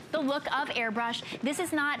not the look of airbrush. This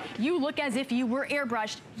is not, you look as if you were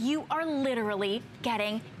airbrushed. You are literally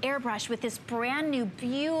getting airbrush with this brand new,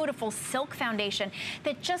 beautiful silk foundation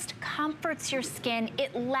that just comforts your skin.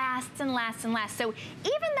 It lasts and lasts and lasts. So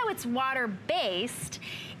even though it's water-based,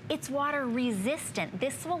 it's water resistant.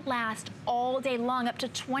 This will last all day long, up to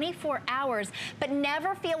 24 hours, but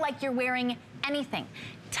never feel like you're wearing anything.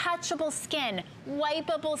 Touchable skin,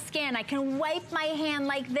 wipeable skin. I can wipe my hand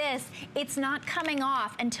like this. It's not coming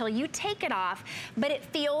off until you take it off, but it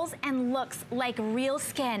feels and looks like real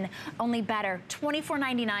skin, only better.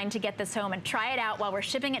 $24.99 to get this home, and try it out while we're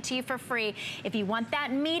shipping it to you for free. If you want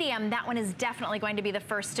that medium, that one is definitely going to be the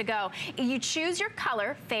first to go. You choose your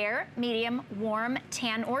color, fair, medium, warm,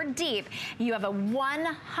 tan, or deep. You have a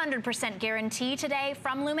 100% guarantee today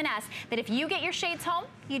from Luminess that if you get your shades home,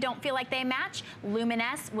 you don't feel like they match,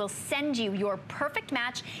 Luminess will send you your perfect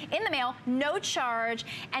match in the mail, no charge,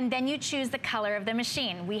 and then you choose the color of the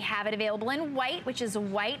machine. We have it available in white, which is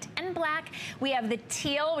white and black. We have the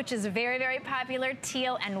teal, which is very, very popular,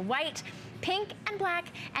 teal and white, pink and black,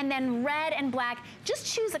 and then red and black.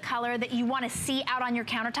 Just choose a color that you want to see out on your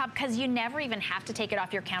countertop, because you never even have to take it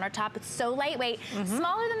off your countertop. It's so lightweight,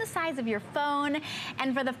 smaller than the size of your phone.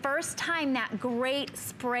 And for the first time, that great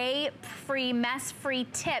spray-free, mess-free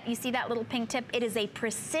tip. You see that little pink tip? It is a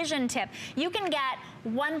precision tip. You can get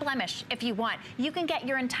one blemish if you want. You can get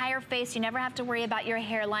your entire face. You never have to worry about your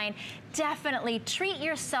hairline. Definitely treat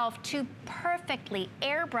yourself to perfectly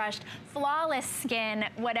airbrushed, flawless skin,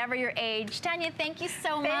 whatever your age. Tanya, thank you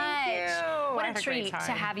so much. Thank you. What a treat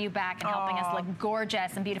to have you back and helping us look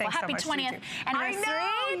gorgeous and beautiful. Thanks Happy so much, 20th anniversary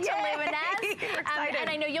to Luminess. And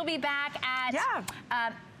I know you'll be back at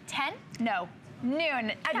 10? No.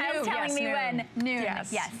 Noon. Kyle's telling me when. Noon.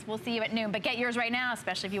 Yes, we'll see you at noon. But get yours right now,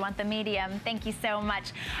 especially if you want the medium. Thank you so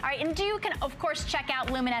much. All right, and you can, of course, check out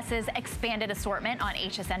Luminess's expanded assortment on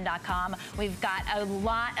hsn.com. We've got a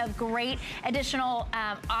lot of great additional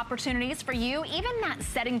opportunities for you. Even that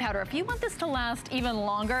setting powder, if you want this to last even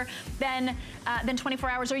longer than 24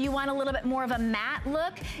 hours, or you want a little bit more of a matte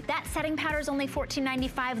look, that setting powder is only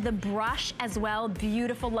 $14.95. The brush as well,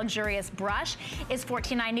 beautiful, luxurious brush, is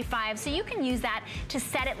 $14.95. So you can use that to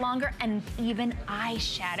set it longer, and even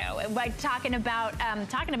eyeshadow. Like talking about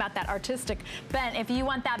that artistic bent, if you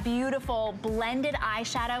want that beautiful blended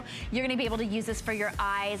eyeshadow, you're gonna be able to use this for your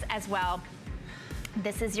eyes as well.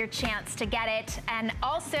 This is your chance to get it. And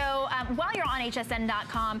also, while you're on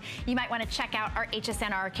hsn.com, you might want to check out our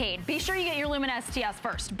HSN arcade. Be sure you get your Luminess TS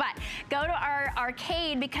first, but go to our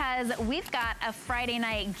arcade, because we've got a Friday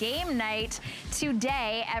night game night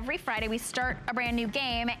today. Every Friday we start a brand new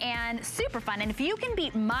game, and super fun. And if you can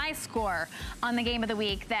beat my score on the game of the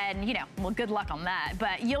week, then, you know, well, good luck on that.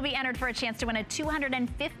 But you'll be entered for a chance to win a $250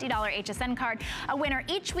 HSN card. A winner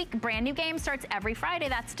each week. Brand new game starts every Friday.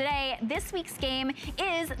 That's today. This week's game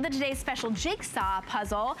is the Today's Special Jigsaw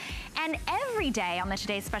Puzzle. And every day on the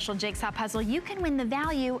Today's Special Jigsaw Puzzle, you can win the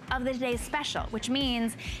value of the Today's Special, which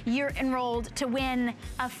means you're enrolled to win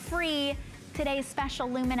a free Today's Special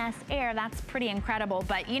Luminess Air. That's pretty incredible.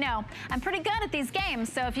 But, you know, I'm pretty good at these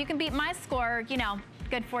games, so if you can beat my score, you know,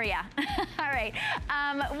 good for you. All right.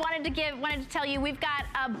 Wanted to tell you, we've got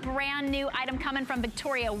a brand new item coming from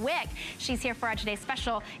Victoria Wick. She's here for our Today's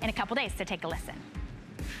Special in a couple days, so take a listen.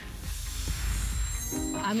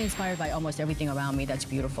 I'm inspired by almost everything around me that's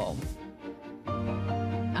beautiful.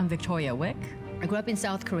 I'm Victoria Wick. I grew up in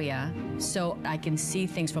South Korea, so I can see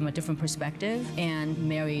things from a different perspective and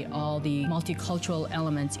marry all the multicultural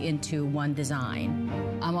elements into one design.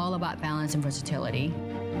 I'm all about balance and versatility.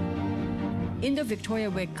 In the Victoria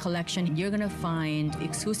Wick collection, you're gonna find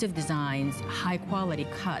exclusive designs, high quality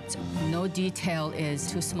cuts. No detail is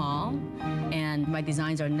too small, and my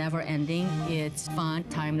designs are never ending. It's fun,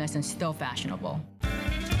 timeless, and still fashionable.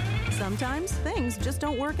 Sometimes things just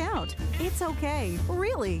don't work out. It's okay,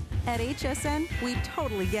 really. At HSN, we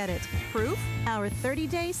totally get it. Proof? Our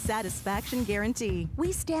 30-day satisfaction guarantee.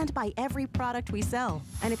 We stand by every product we sell.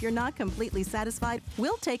 And if you're not completely satisfied,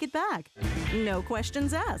 we'll take it back. No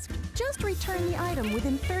questions asked. Just return the item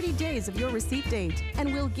within 30 days of your receipt date,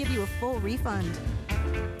 and we'll give you a full refund.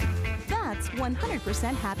 That's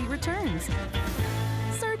 100% happy returns.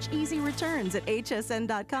 Search Easy Returns at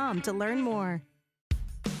hsn.com to learn more.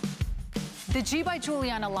 The G by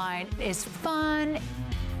Giuliana line is fun,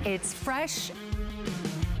 it's fresh,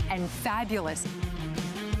 and fabulous.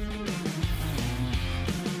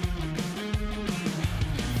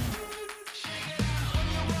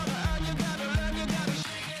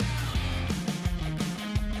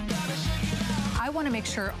 want to make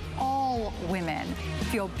sure all women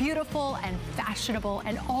feel beautiful and fashionable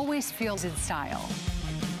and always feel in style.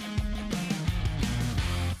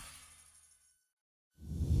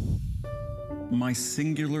 My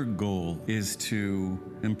singular goal is to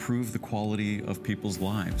improve the quality of people's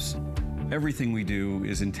lives. Everything we do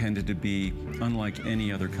is intended to be unlike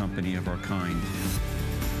any other company of our kind.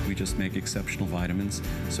 We just make exceptional vitamins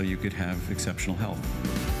so you could have exceptional health.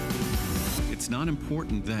 It's not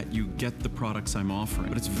important that you get the products I'm offering,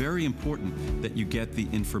 but it's very important that you get the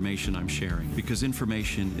information I'm sharing, because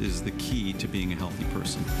information is the key to being a healthy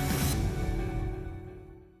person.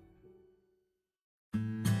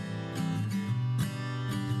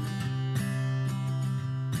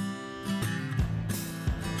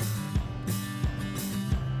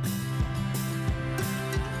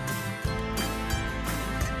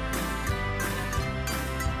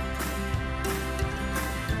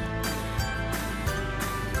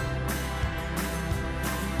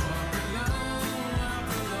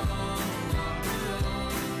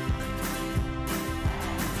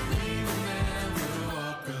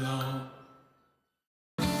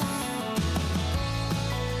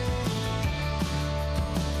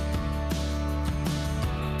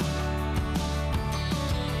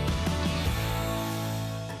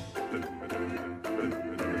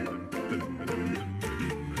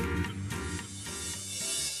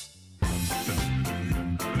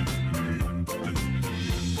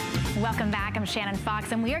 Welcome back. I'm Shannon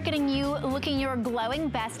Fox, and we are getting you looking your glowing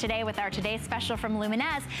best today with our today's special from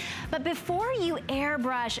Luminess. But before you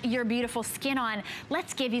airbrush your beautiful skin on,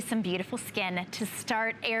 let's give you some beautiful skin to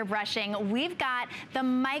start airbrushing. We've got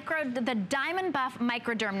the Diamond Buff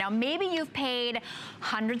Microderm. Now, maybe you've paid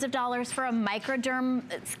hundreds of dollars for a Microderm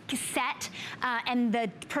set, and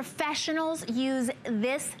the professionals use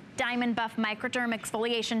this Diamond Buff Microderm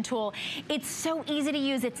Exfoliation Tool. It's so easy to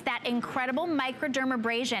use. It's that incredible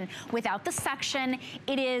microdermabrasion without the suction.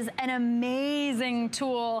 It is an amazing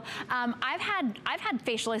tool. I've had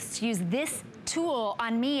facialists use this tool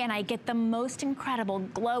on me, and I get the most incredible,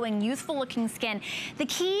 glowing, youthful looking skin. The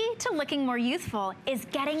key to looking more youthful is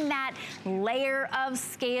getting that layer of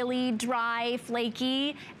scaly, dry,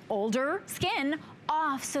 flaky, older skin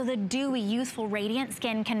off so the dewy, youthful, radiant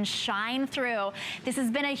skin can shine through. This has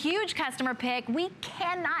been a huge customer pick. We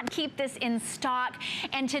cannot keep this in stock,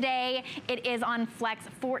 and today it is on Flex,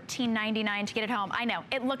 $14.99 to get it home. I know,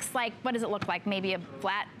 it looks like, what does it look like? Maybe a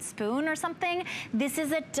flat spoon or something? This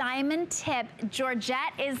is a diamond tip.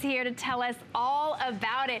 Georgette is here to tell us all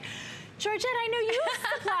about it. Georgette, I know you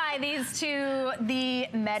supply these to the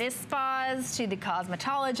med spas, to the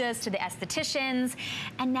cosmetologists, to the estheticians,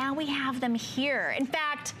 and now we have them here. In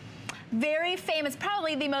fact, very famous,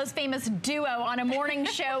 probably the most famous duo on a morning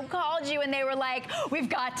show called you and they were like, we've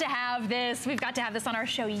got to have this on our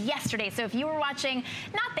show yesterday. So if you were watching,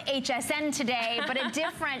 not the HSN today, but a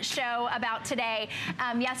different show about today,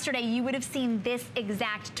 yesterday, you would have seen this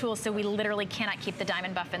exact tool. So we literally cannot keep the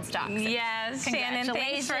Diamond Buff in stock. So yes, Shannon,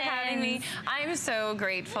 thanks for having me. I'm so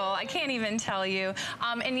grateful. I can't even tell you.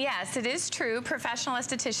 And yes, it is true. Professional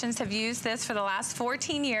estheticians have used this for the last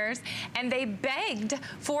 14 years, and they begged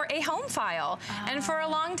for a home file. And for a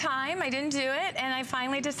long time, I didn't do it, and I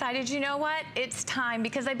finally decided, you know what? It's time,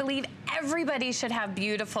 because I believe everybody should have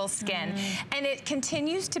beautiful skin. And it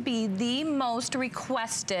continues to be the most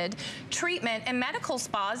requested treatment in medical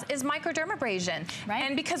spas is microdermabrasion. Right.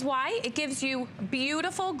 And because why? It gives you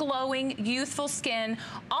beautiful, glowing, youthful skin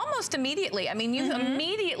almost immediately. I mean, you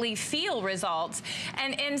immediately feel results.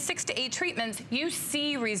 And in 6 to 8 treatments, you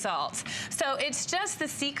see results. So it's just the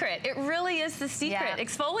secret. It really is the secret. Yeah.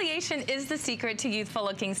 Exfoliation is the secret to youthful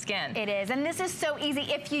looking skin. It is, and this is so easy.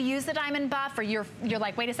 If you use the Diamond Buff, or you're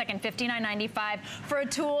like, wait a second, $59.95 for a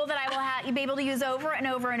tool that I will be able to use over and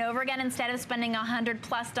over and over again instead of spending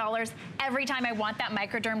 $100+ every time I want that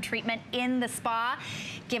microderm treatment in the spa,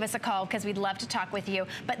 give us a call because we'd love to talk with you.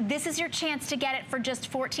 But this is your chance to get it for just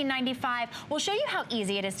 $14.95. We'll show you how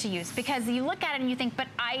easy it is to use, because you look at it and you think, but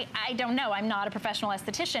I don't know. I'm not a professional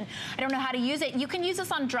esthetician. I don't know how to use it. You can use this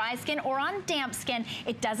on dry skin or on damp skin.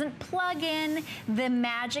 It doesn't plug in. The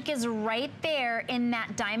magic is right there in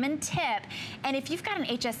that diamond tip. And if you've got an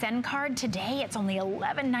HSN card today, it's only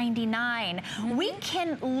 $11.99. We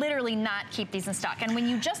can literally not keep these in stock. And when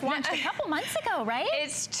you just launched a couple months ago, right?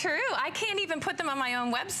 It's true. I can't even put them on my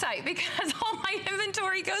own website because all my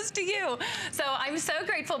inventory goes to you. So I'm so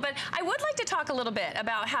grateful. But I would like to talk a little bit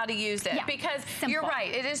about how to use it, because you're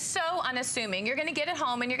right. It is so unassuming. You're going to get it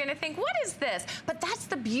home and you're going to think, what is this? But that's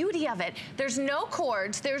the beauty of it. There's no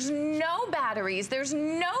cords. There's no batteries. There's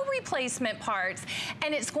no replacement parts.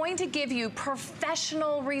 And it's going to give you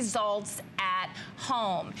professional results at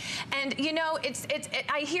home. And you know,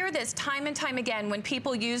 I hear this time and time again when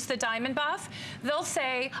people use the Diamond Buff. They'll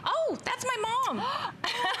say, oh, that's my mom.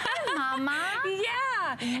 Hi, Mama. Yeah.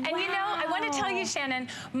 Wow. And you know, I want to tell you, Shannon,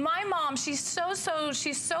 my mom, she's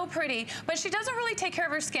so pretty, but she doesn't really take care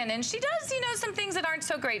of her skin. And she does, you know, some things that aren't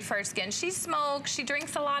so great for her skin. She smokes, she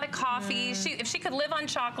drinks a lot of coffee. If she could live on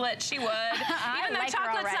chocolate, she would. Even though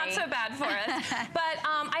chocolate's not so bad for us. But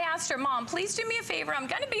I asked her, Mom, please do me a favor. I'm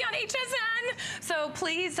going to be on HSN. So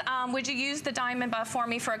please, would you use the Diamond Buff for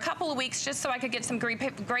me for a couple of weeks just so I could get some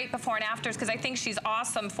great before and afters, because I think she's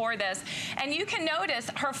awesome for this. And you can notice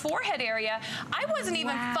her forehead area. I wasn't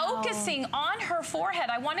even focusing on her forehead.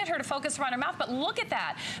 I wanted her to focus around her mouth, but look at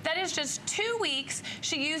that. That is just 2 weeks.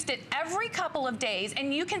 She used it every couple of days,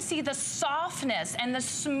 and you can see the softness and the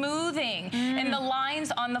smoothing and the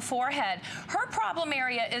lines on the forehead. Her problem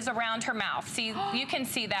area is around her mouth. See, you can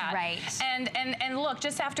see that. Right. And look,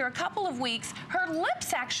 just after a couple of weeks, her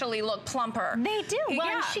lips actually look plumper. They do. Well,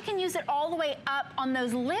 yeah. and she can use it all the way up on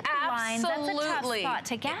those lip lines. That's a tough spot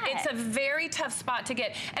to get. It's a very tough spot to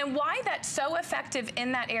get. And why that's so effective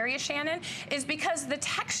in that area, Shannon, is because the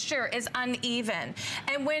texture is uneven.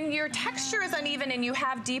 And when your texture is uneven and you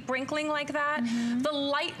have deep wrinkling like that, the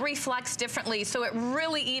light reflects differently. So it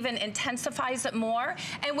really even intensifies it more.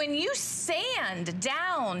 And when you sand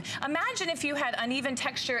down, imagine if you had uneven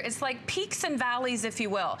texture, it's like peaks and valleys, if you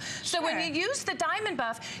will. So when you use the Diamond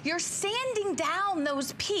Buff, you're sanding down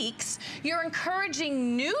those peaks, you're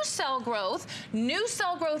encouraging new cell growth. New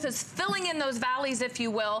cell growth is filling in those valleys, if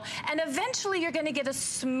you will, and eventually you're gonna get a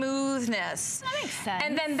smoothness. That makes sense.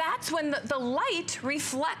 And then that's when the light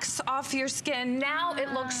reflects off your skin. Now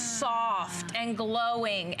it looks soft and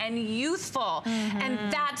glowing and youthful.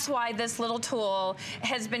 And that's why this little tool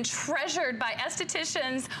has been treasured by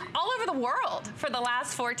estheticians all over the world for the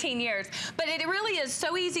last 14 years. But it really is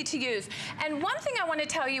so easy to use. And one thing I want to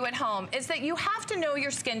tell you at home is that you have to know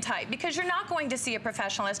your skin type, because you're not going to see a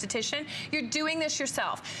professional esthetician. You're doing this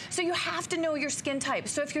yourself. So you have to know your skin type.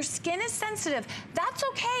 So if your skin is sensitive, that's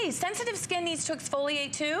okay. Sensitive skin needs to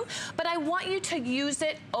exfoliate too, but I want you to use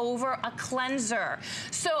it over a cleanser.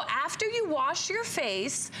 So after you wash your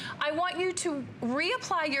face, I want you to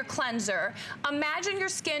reapply your cleanser. Imagine your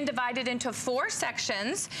skin divided into 4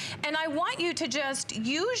 sections, and I want you to just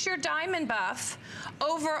use your Diamond Buff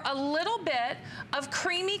over a little bit of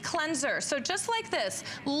creamy cleanser. So just like this,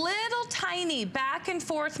 little tiny back and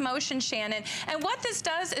forth motion, Shannon. And what this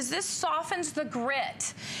does is this softens the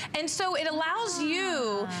grit. And so it allows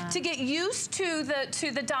you to get used to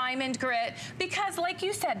the diamond grit, because like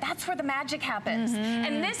you said, that's where the magic happens.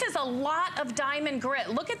 And this is a lot of diamond grit.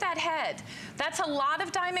 Look at that head. That's a lot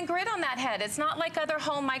of diamond grit on that head. It's not like other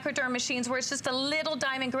home microderm machines where it's just a little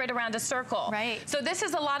diamond grit around a circle. Right. So this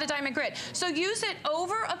is a lot of diamond grit. So use it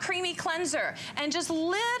over a creamy cleanser and just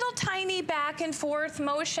little tiny back and forth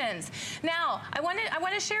motions. Now, I want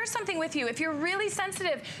to share something with you. If you're really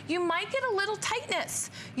sensitive, you might get a little tightness.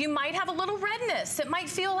 You might have a little redness. It might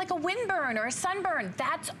feel like a windburn or a sunburn.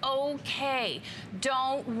 That's okay.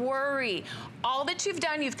 Don't worry. All that you've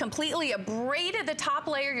done, you've completely abraded the top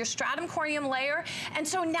layer, your stratum corneum layer, and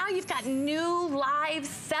so now you've got new live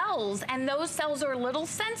cells, and those cells are a little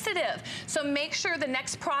sensitive. So make sure the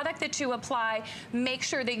next product that you apply, make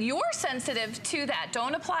sure that you're sensitive to that.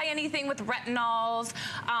 Don't apply anything with retinols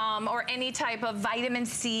or any type of vitamin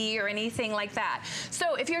C or anything like that.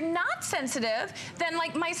 So if you're not sensitive, then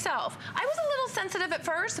like myself, I was a little sensitive at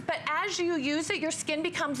first, but as you use it, your skin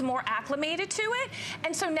becomes more acclimated to it.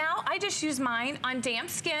 And so now I just use mine on damp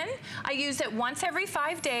skin. I use it once every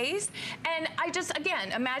 5 days. And I just,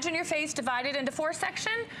 again, imagine your face divided into 4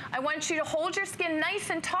 sections. I want you to hold your skin nice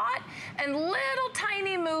and taut and little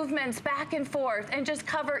tiny movements back and forth, and just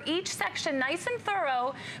cover each section nice and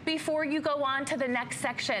thorough before you go on to the next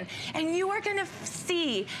section. And you are gonna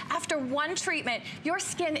see, after 1 treatment, your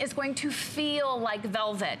skin is going to feel like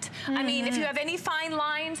velvet. I mean, if you have any fine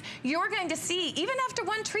lines, you're going to see, even after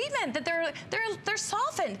 1 treatment, that they're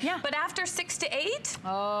softened. Yeah. But after 6 to 8,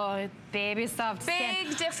 oh, baby soft skin.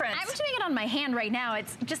 Big difference. I'm doing it on my hand right now.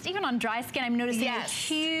 It's just even on dry skin, I'm noticing a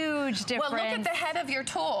huge difference. Well, look at the head of your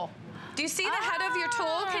tool. Do you see the head of your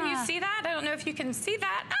tool? Can you see that? I don't know if you can see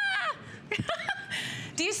that. Ah!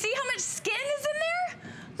 Do you see how much skin is in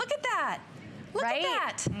there? Look at that. Look at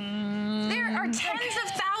that. There are tens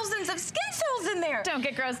of thousands of skin cells in there. Don't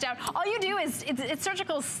get grossed out. All you do is, it's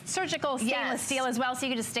surgical stainless steel as well, so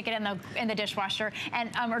you can just stick it in the dishwasher and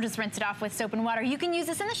or just rinse it off with soap and water. You can use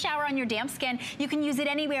this in the shower on your damp skin. You can use it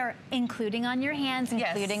anywhere, including on your hands,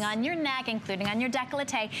 including on your neck, including on your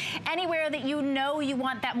décolleté, anywhere that you know you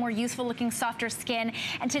want that more youthful looking, softer skin.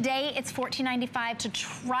 And today it's $14.95 to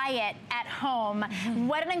try it at home.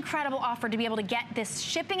 What an incredible offer to be able to get this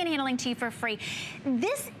shipping and handling to you for free.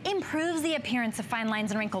 This improves the appearance of fine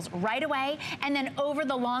lines and wrinkles right away, and then over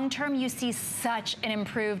the long term you see such an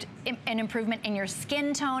improvement in your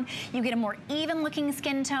skin tone. You get a more even looking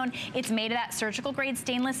skin tone. It's made of that surgical grade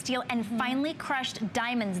stainless steel and finely crushed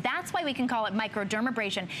diamonds. That's why we can call it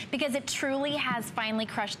microdermabrasion, because it truly has finely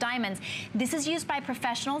crushed diamonds. This is used by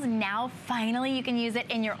professionals. Now finally you can use it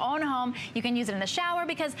in your own home. You can use it in the shower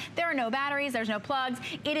because there are no batteries, there's no plugs.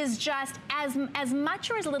 It is just as much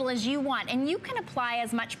or as little as you want, and you can apply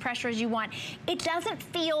as much pressure as you want. It doesn't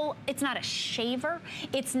feel, it's not a shaver,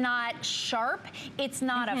 it's not sharp, it's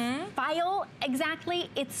not a file exactly,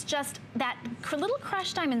 it's just that little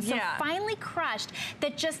crushed diamonds, so finely crushed,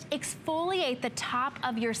 that just exfoliate the top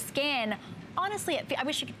of your skin. Honestly, I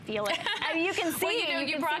wish you could feel it. I mean, you can see it. Well,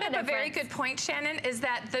 you brought up a very good point, Shannon, is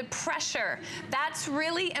that the pressure, that's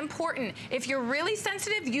really important. If you're really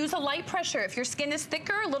sensitive, use a light pressure. If your skin is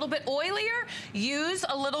thicker, a little bit oilier, use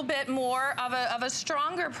a little bit more of a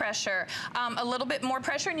stronger pressure, a little bit more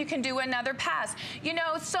pressure, and you can do another pass. You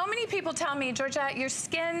know, so many people tell me, Georgette, your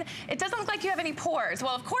skin, it doesn't look like you have any pores.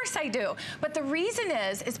 Well, of course I do. But the reason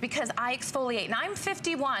is because I exfoliate, and I'm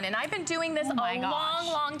 51, and I've been doing this a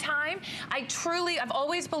long time. I've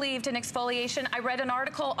always believed in exfoliation. I read an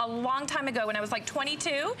article a long time ago when I was like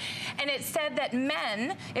 22, and it said that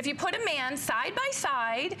men, if you put a man side by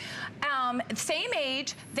side, same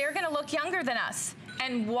age, they're gonna look younger than us.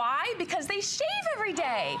 And why? Because they shave every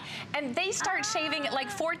day. And they start shaving at like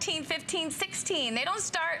 14, 15, 16. They don't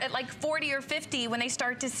start at like 40 or 50 when they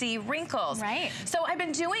start to see wrinkles. Right. So I've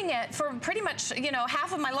been doing it for pretty much, you know,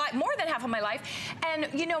 half of my life, more than half of my life. And,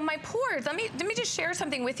 you know, my pores, let me just share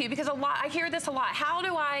something with you, because I hear this a lot. How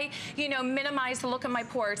do I, you know, minimize the look of my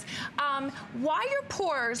pores? Why your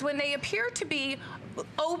pores, when they appear to be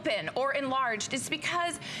open or enlarged, is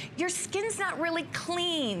because your skin's not really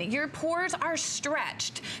clean. Your pores are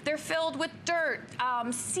stretched. They're filled with dirt,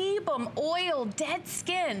 sebum, oil, dead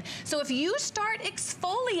skin. So if you start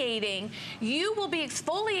exfoliating, you will be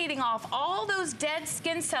exfoliating off all those dead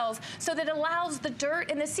skin cells, so that it allows the dirt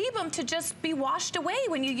and the sebum to just be washed away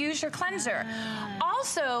when you use your cleanser.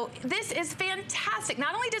 Also, this is fantastic.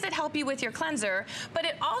 Not only does it help you with your cleanser, but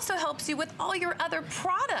it also helps you with all your other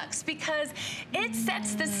products, because it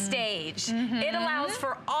sets the stage. It allows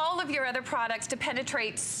for all of your other products to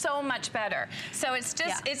penetrate so much better. So it's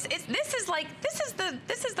just, this is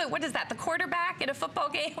the, what is that, the quarterback in a football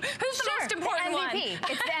game? Who's the most important one? It's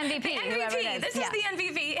the MVP. The MVP. This is the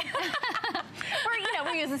MVP.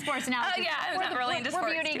 We're using sports analogies. Oh yeah, I'm not really into sports.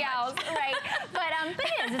 We're beauty gals, right? But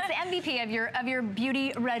it is. It's the MVP of your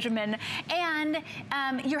beauty regimen, and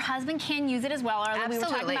your husband can use it as well. We were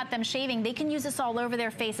talking about them shaving. They can use this all over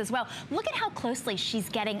their face as well. Look at how closely she's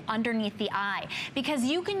getting underneath the eye, because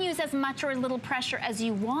you can use as much or as little pressure as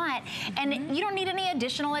you want, and you don't need any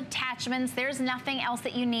additional attachments. There's nothing else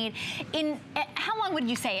that you need. How long would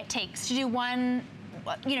you say it takes to do one?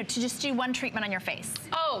 You know, to just do one treatment on your face?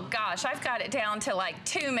 Oh gosh, I've got it down to like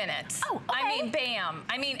 2 minutes. Oh, okay. I mean, bam.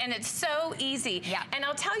 I mean, and it's so easy. Yeah. And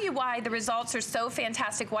I'll tell you why the results are so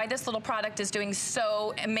fantastic, why this little product is doing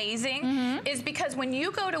so amazing, is because when you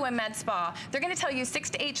go to a med spa, they're gonna tell you 6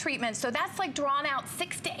 to 8 treatments, so that's like drawn out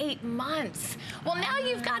 6 to 8 months. Well, now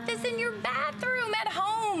you've got this in your bathroom at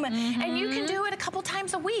home, and you can do it a couple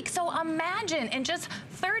times a week. So imagine in just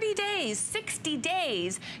 30 days, 60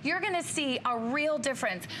 days, you're gonna see a real difference.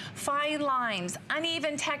 Fine lines,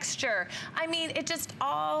 uneven texture. I mean, it's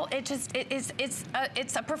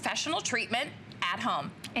a professional treatment at home.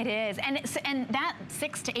 It is, and that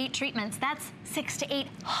 6 to 8 treatments, that's $600 to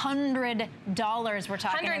 $800 we're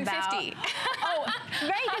talking about. $150. Oh,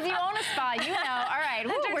 right, because you own a spa, you know. All right,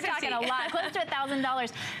 we're talking a lot, close to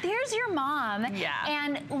 $1,000. There's your mom,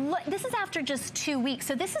 and look, this is after just 2 weeks,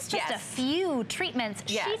 so this is just a few treatments.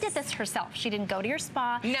 She did this herself. She didn't go to your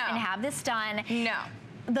spa and have this done. No.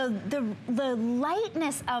 The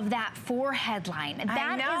lightness of that forehead line,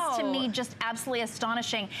 that is to me just absolutely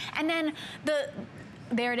astonishing. And then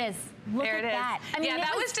there it is. Look there at it is. that. I mean, yeah,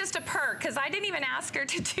 that was just a perk because I didn't even ask her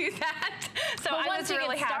to do that. So well, I was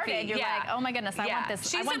really happy. You're like, oh my goodness, I want this.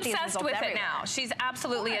 She's I want obsessed with everywhere. it now. She's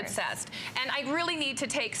absolutely obsessed. And I really need to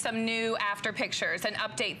take some new after pictures and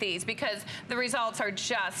update these because the results are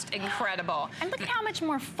just incredible. And look at how much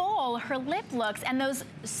more full her lip looks. And those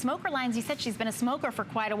smoker lines, you said she's been a smoker for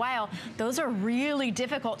quite a while. Those are really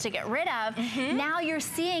difficult to get rid of. Now you're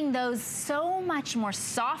seeing those so much more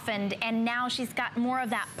softened, and now she's got more of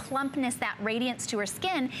that plumpness, that radiance to her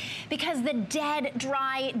skin, because the dead,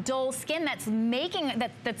 dry, dull skin that's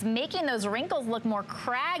making those wrinkles look more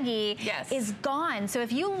craggy is gone. So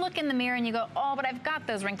if you look in the mirror and you go, oh, but I've got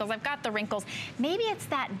those wrinkles, I've got the wrinkles, maybe it's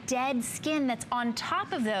that dead skin that's on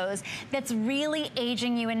top of those that's really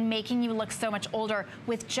aging you and making you look so much older.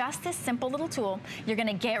 With just this simple little tool, you're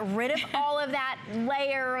gonna get rid of all of that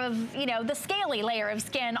layer of, you know, the scaly layer of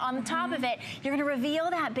skin on top of it. You're gonna reveal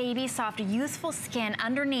that baby soft, youthful skin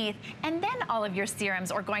underneath, and then all of your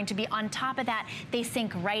serums are going to be on top of that. They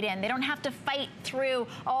sink right in. They don't have to fight through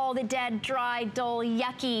all the dead, dry, dull,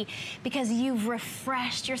 yucky, because you've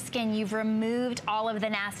refreshed your skin. You've removed all of the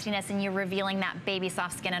nastiness, and you're revealing that baby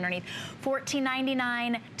soft skin underneath.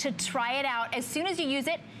 $14.99 to try it out. As soon as you use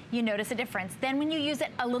it, you notice a difference. Then when you use it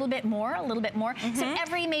a little bit more, so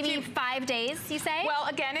every maybe 5 days, you say? Well,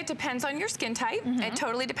 again, it depends on your skin type. It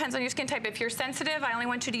totally depends on your skin type. If you're sensitive, I only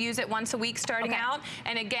want you to use it once a week starting out,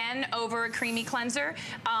 and again, over a creamy cleanser.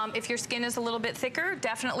 If your skin is a little bit thicker,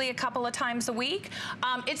 definitely a couple of times a week.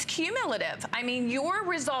 It's cumulative. I mean, your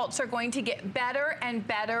results are going to get better and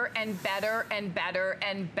better and better and better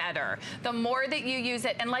and better the more that you use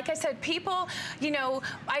it. And like I said, people, you know,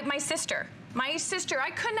 my sister, I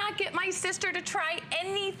could not get my sister to try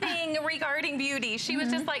anything regarding beauty. She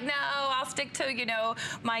was just like, no, I'll stick to, you know,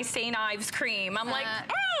 my St. Ives cream. I'm like,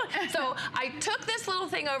 oh. So I took this little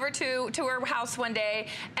thing over to her house one day,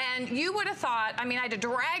 and you would have thought, I mean, I had to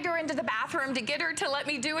drag her into the bathroom to get her to let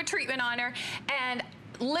me do a treatment on her. And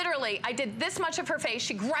literally, I did this much of her face.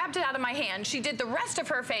 She grabbed it out of my hand. She did the rest of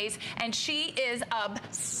her face, and she is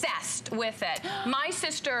obsessed with it. My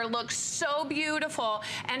sister looks so beautiful,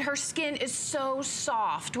 and her skin is so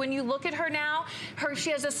soft. When you look at her now,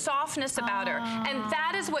 she has a softness about her. And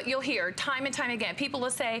that is what you'll hear time and time again. People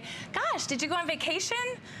will say, gosh, did you go on vacation?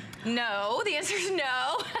 No. The answer is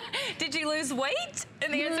no. Did you lose weight?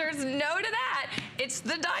 And the answer is no to that. It's the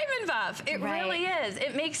Diamond Buff. It really is.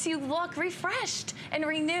 It makes you look refreshed and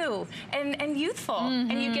renew and youthful,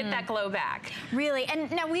 and you get that glow back. Really.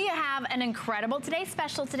 And now we have an incredible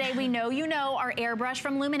special today. We know you know our airbrush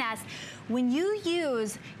from Luminess. When you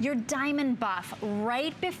use your Diamond Buff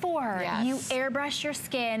right before you airbrush your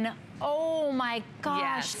skin, oh my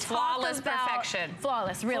gosh. Yes, flawless perfection.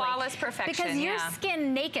 Flawless, really. Flawless perfection, because your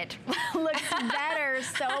skin naked looks better,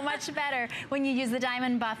 so much better when you use the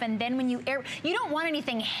Diamond Buff. And then when you you don't want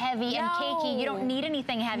anything heavy and cakey. You don't need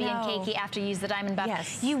anything heavy and cakey after you use the Diamond Buff.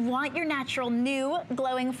 Yes. You want your natural, new,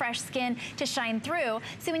 glowing, fresh skin to shine through.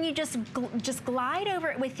 So when you just glide over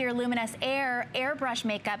it with your Luminess airbrush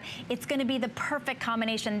makeup, it's going to be the perfect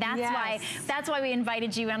combination. That's why we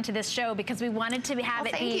invited you onto this show, because we wanted to have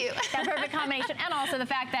it be that perfect combination, and also the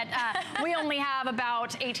fact that we only have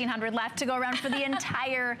about 1,800 left to go around for the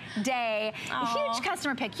entire day. A huge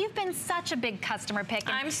customer pick. You've been such a big customer pick.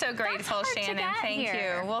 I'm so grateful, Shannon. Thank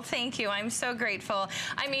you. Well, thank you. I'm so grateful.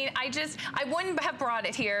 I mean, I wouldn't have brought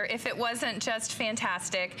it here if it wasn't just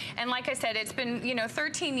fantastic. And like I said, it's been, you know,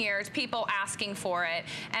 13 years, people asking for it.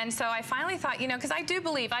 And so I finally thought, you know, because I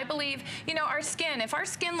believe, you know, our skin, if our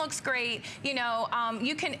skin looks great, you know,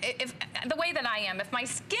 you can, if the way that I am, if my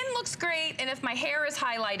skin looks great and if my hair is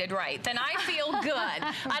highlighted right, then I feel good.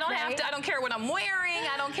 I don't have to, I don't care what I'm wearing,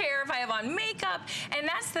 I don't care if I have on makeup. And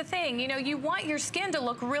that's the thing, you know, you want your skin to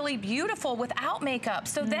look really beautiful without makeup.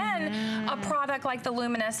 So then a product like the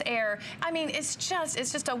Luminess Air, I mean, it's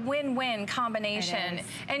just a win-win combination.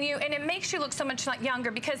 And it makes you look so much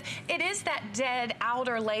younger, because it is that dead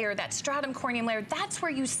outer layer, that stratum corneum layer. That's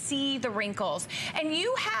where you see the wrinkles. And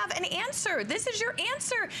you have an answer. This is your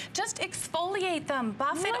answer. Just exfoliate them,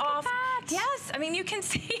 buff it off. Yes, I mean, you can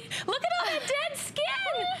see, look at all that dead skin.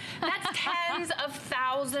 That's tens of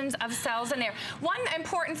thousands of cells in there. One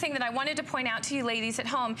important thing that I wanted to point out to you ladies at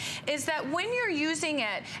home is that when you're using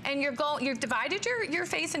it and you've divided your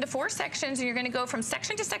face into 4 sections, and you're going to go from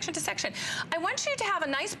section to section to section, I want you to have a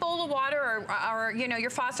nice bowl of water, or you know,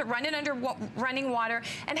 your faucet, run it under running water,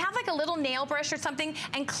 and have like a little nail brush or something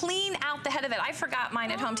and clean out the head of it. I forgot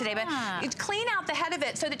mine at home today, but clean out the head of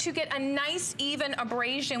it so that you get a nice even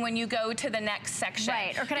abrasion when you go to the next section.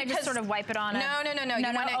 Right, or can I just sort of wipe it on? No.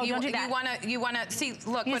 You don't do that. You wanna see,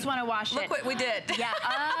 look. You just wanna wash it. Look what we did. Yeah,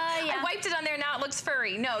 yeah. I wiped it on there, now it looks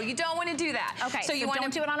furry. No, you don't wanna do that. Okay, so you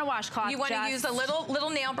don't do it on a washcloth. You wanna use a little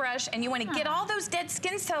nail brush, and you wanna get all those dead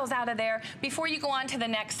skin cells out of there before you go on to the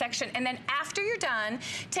next section. And then after you're done,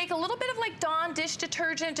 take a little bit of like Dawn dish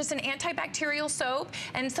detergent, just an antibacterial soap,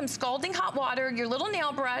 and some scalding hot water, your little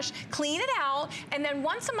nail brush, clean it out, and then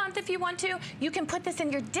once a month if you want to, you can put this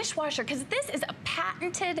in your dishwasher, because this is a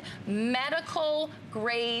patented medical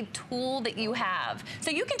grade tool that you have.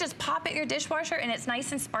 So you can just pop it in your dishwasher and it's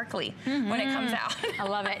nice and sparkly when it comes out. I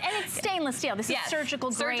love it. And it's stainless steel. This is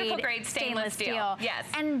surgical grade stainless steel. Yes.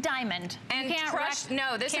 And diamond. And crushed,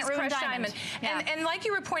 no, this is crushed diamond. Yeah. And like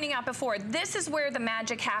you were pointing out before, this is where the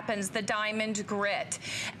magic happens, the diamond grit.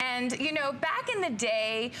 And you know, back in the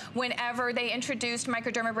day, whenever they introduced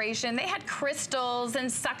microdermabrasion, they had crystals and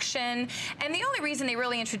suction. And the only reason they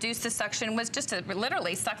really introduced the suction was just to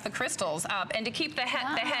literally suck the crystals up and to keep the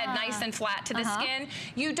head nice and flat to the skin.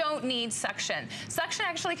 You don't need suction. Suction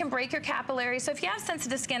actually can break your capillaries. So if you have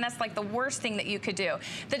sensitive skin, that's like the worst thing that you could do.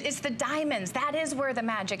 It's the diamonds. That is where the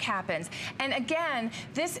magic happens. And again,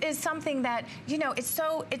 this is something that, you know, it's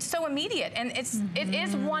so immediate, and it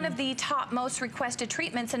is one of the top most requested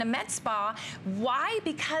treatments in a med spa. Why?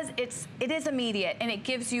 Because it is immediate, and it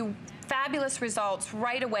gives you fabulous results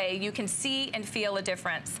right away. You can see and feel a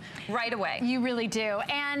difference right away. You really do.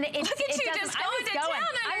 And look at you just going to town.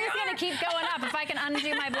 I'm just going to keep going up. If I can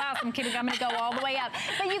undo my blouse, I'm going to go all the way up.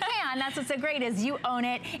 But you can. That's what's so great is you own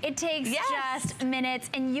it. It takes just minutes,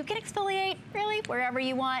 and you can exfoliate really wherever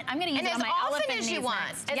you want. I'm going to use it on my elephant knees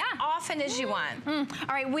next. As often as you want. All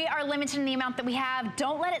right, we are limited in the amount that we have.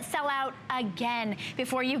 Don't let it sell out again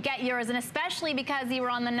before you get yours, and especially because you were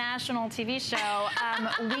on the national TV show,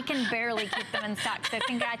 we can barely keep them in stock. So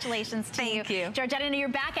congratulations to you. Thank you. Georgetta, you're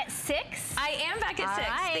back at 6. I am back at 6.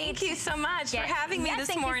 Right. Thank you so much for having me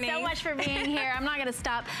this morning. Thank you so much for being here. I'm not going to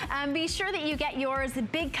stop. Be sure that you get yours, the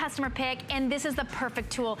big customer pick, and this is the perfect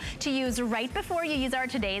tool to use right before you use our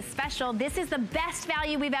today's special. This is the best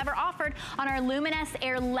value we've ever offered on our Luminess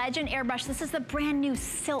Air Legend Airbrush. This is the brand new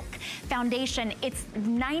silk foundation. It's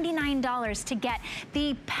 $99 to get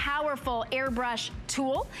the powerful airbrush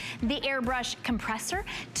tool, the airbrush compressor,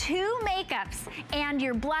 2 makeups, and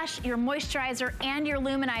your blush, your moisturizer, and your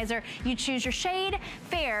luminizer. You choose your shade,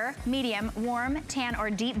 fair, medium, warm, tan, or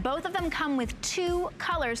deep. Both of them come with 2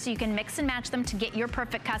 colors, so you can mix and match them to get your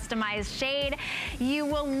perfect customized shade. You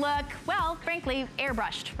will look, well, frankly,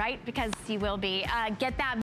 airbrushed, right? Because you will be. Get that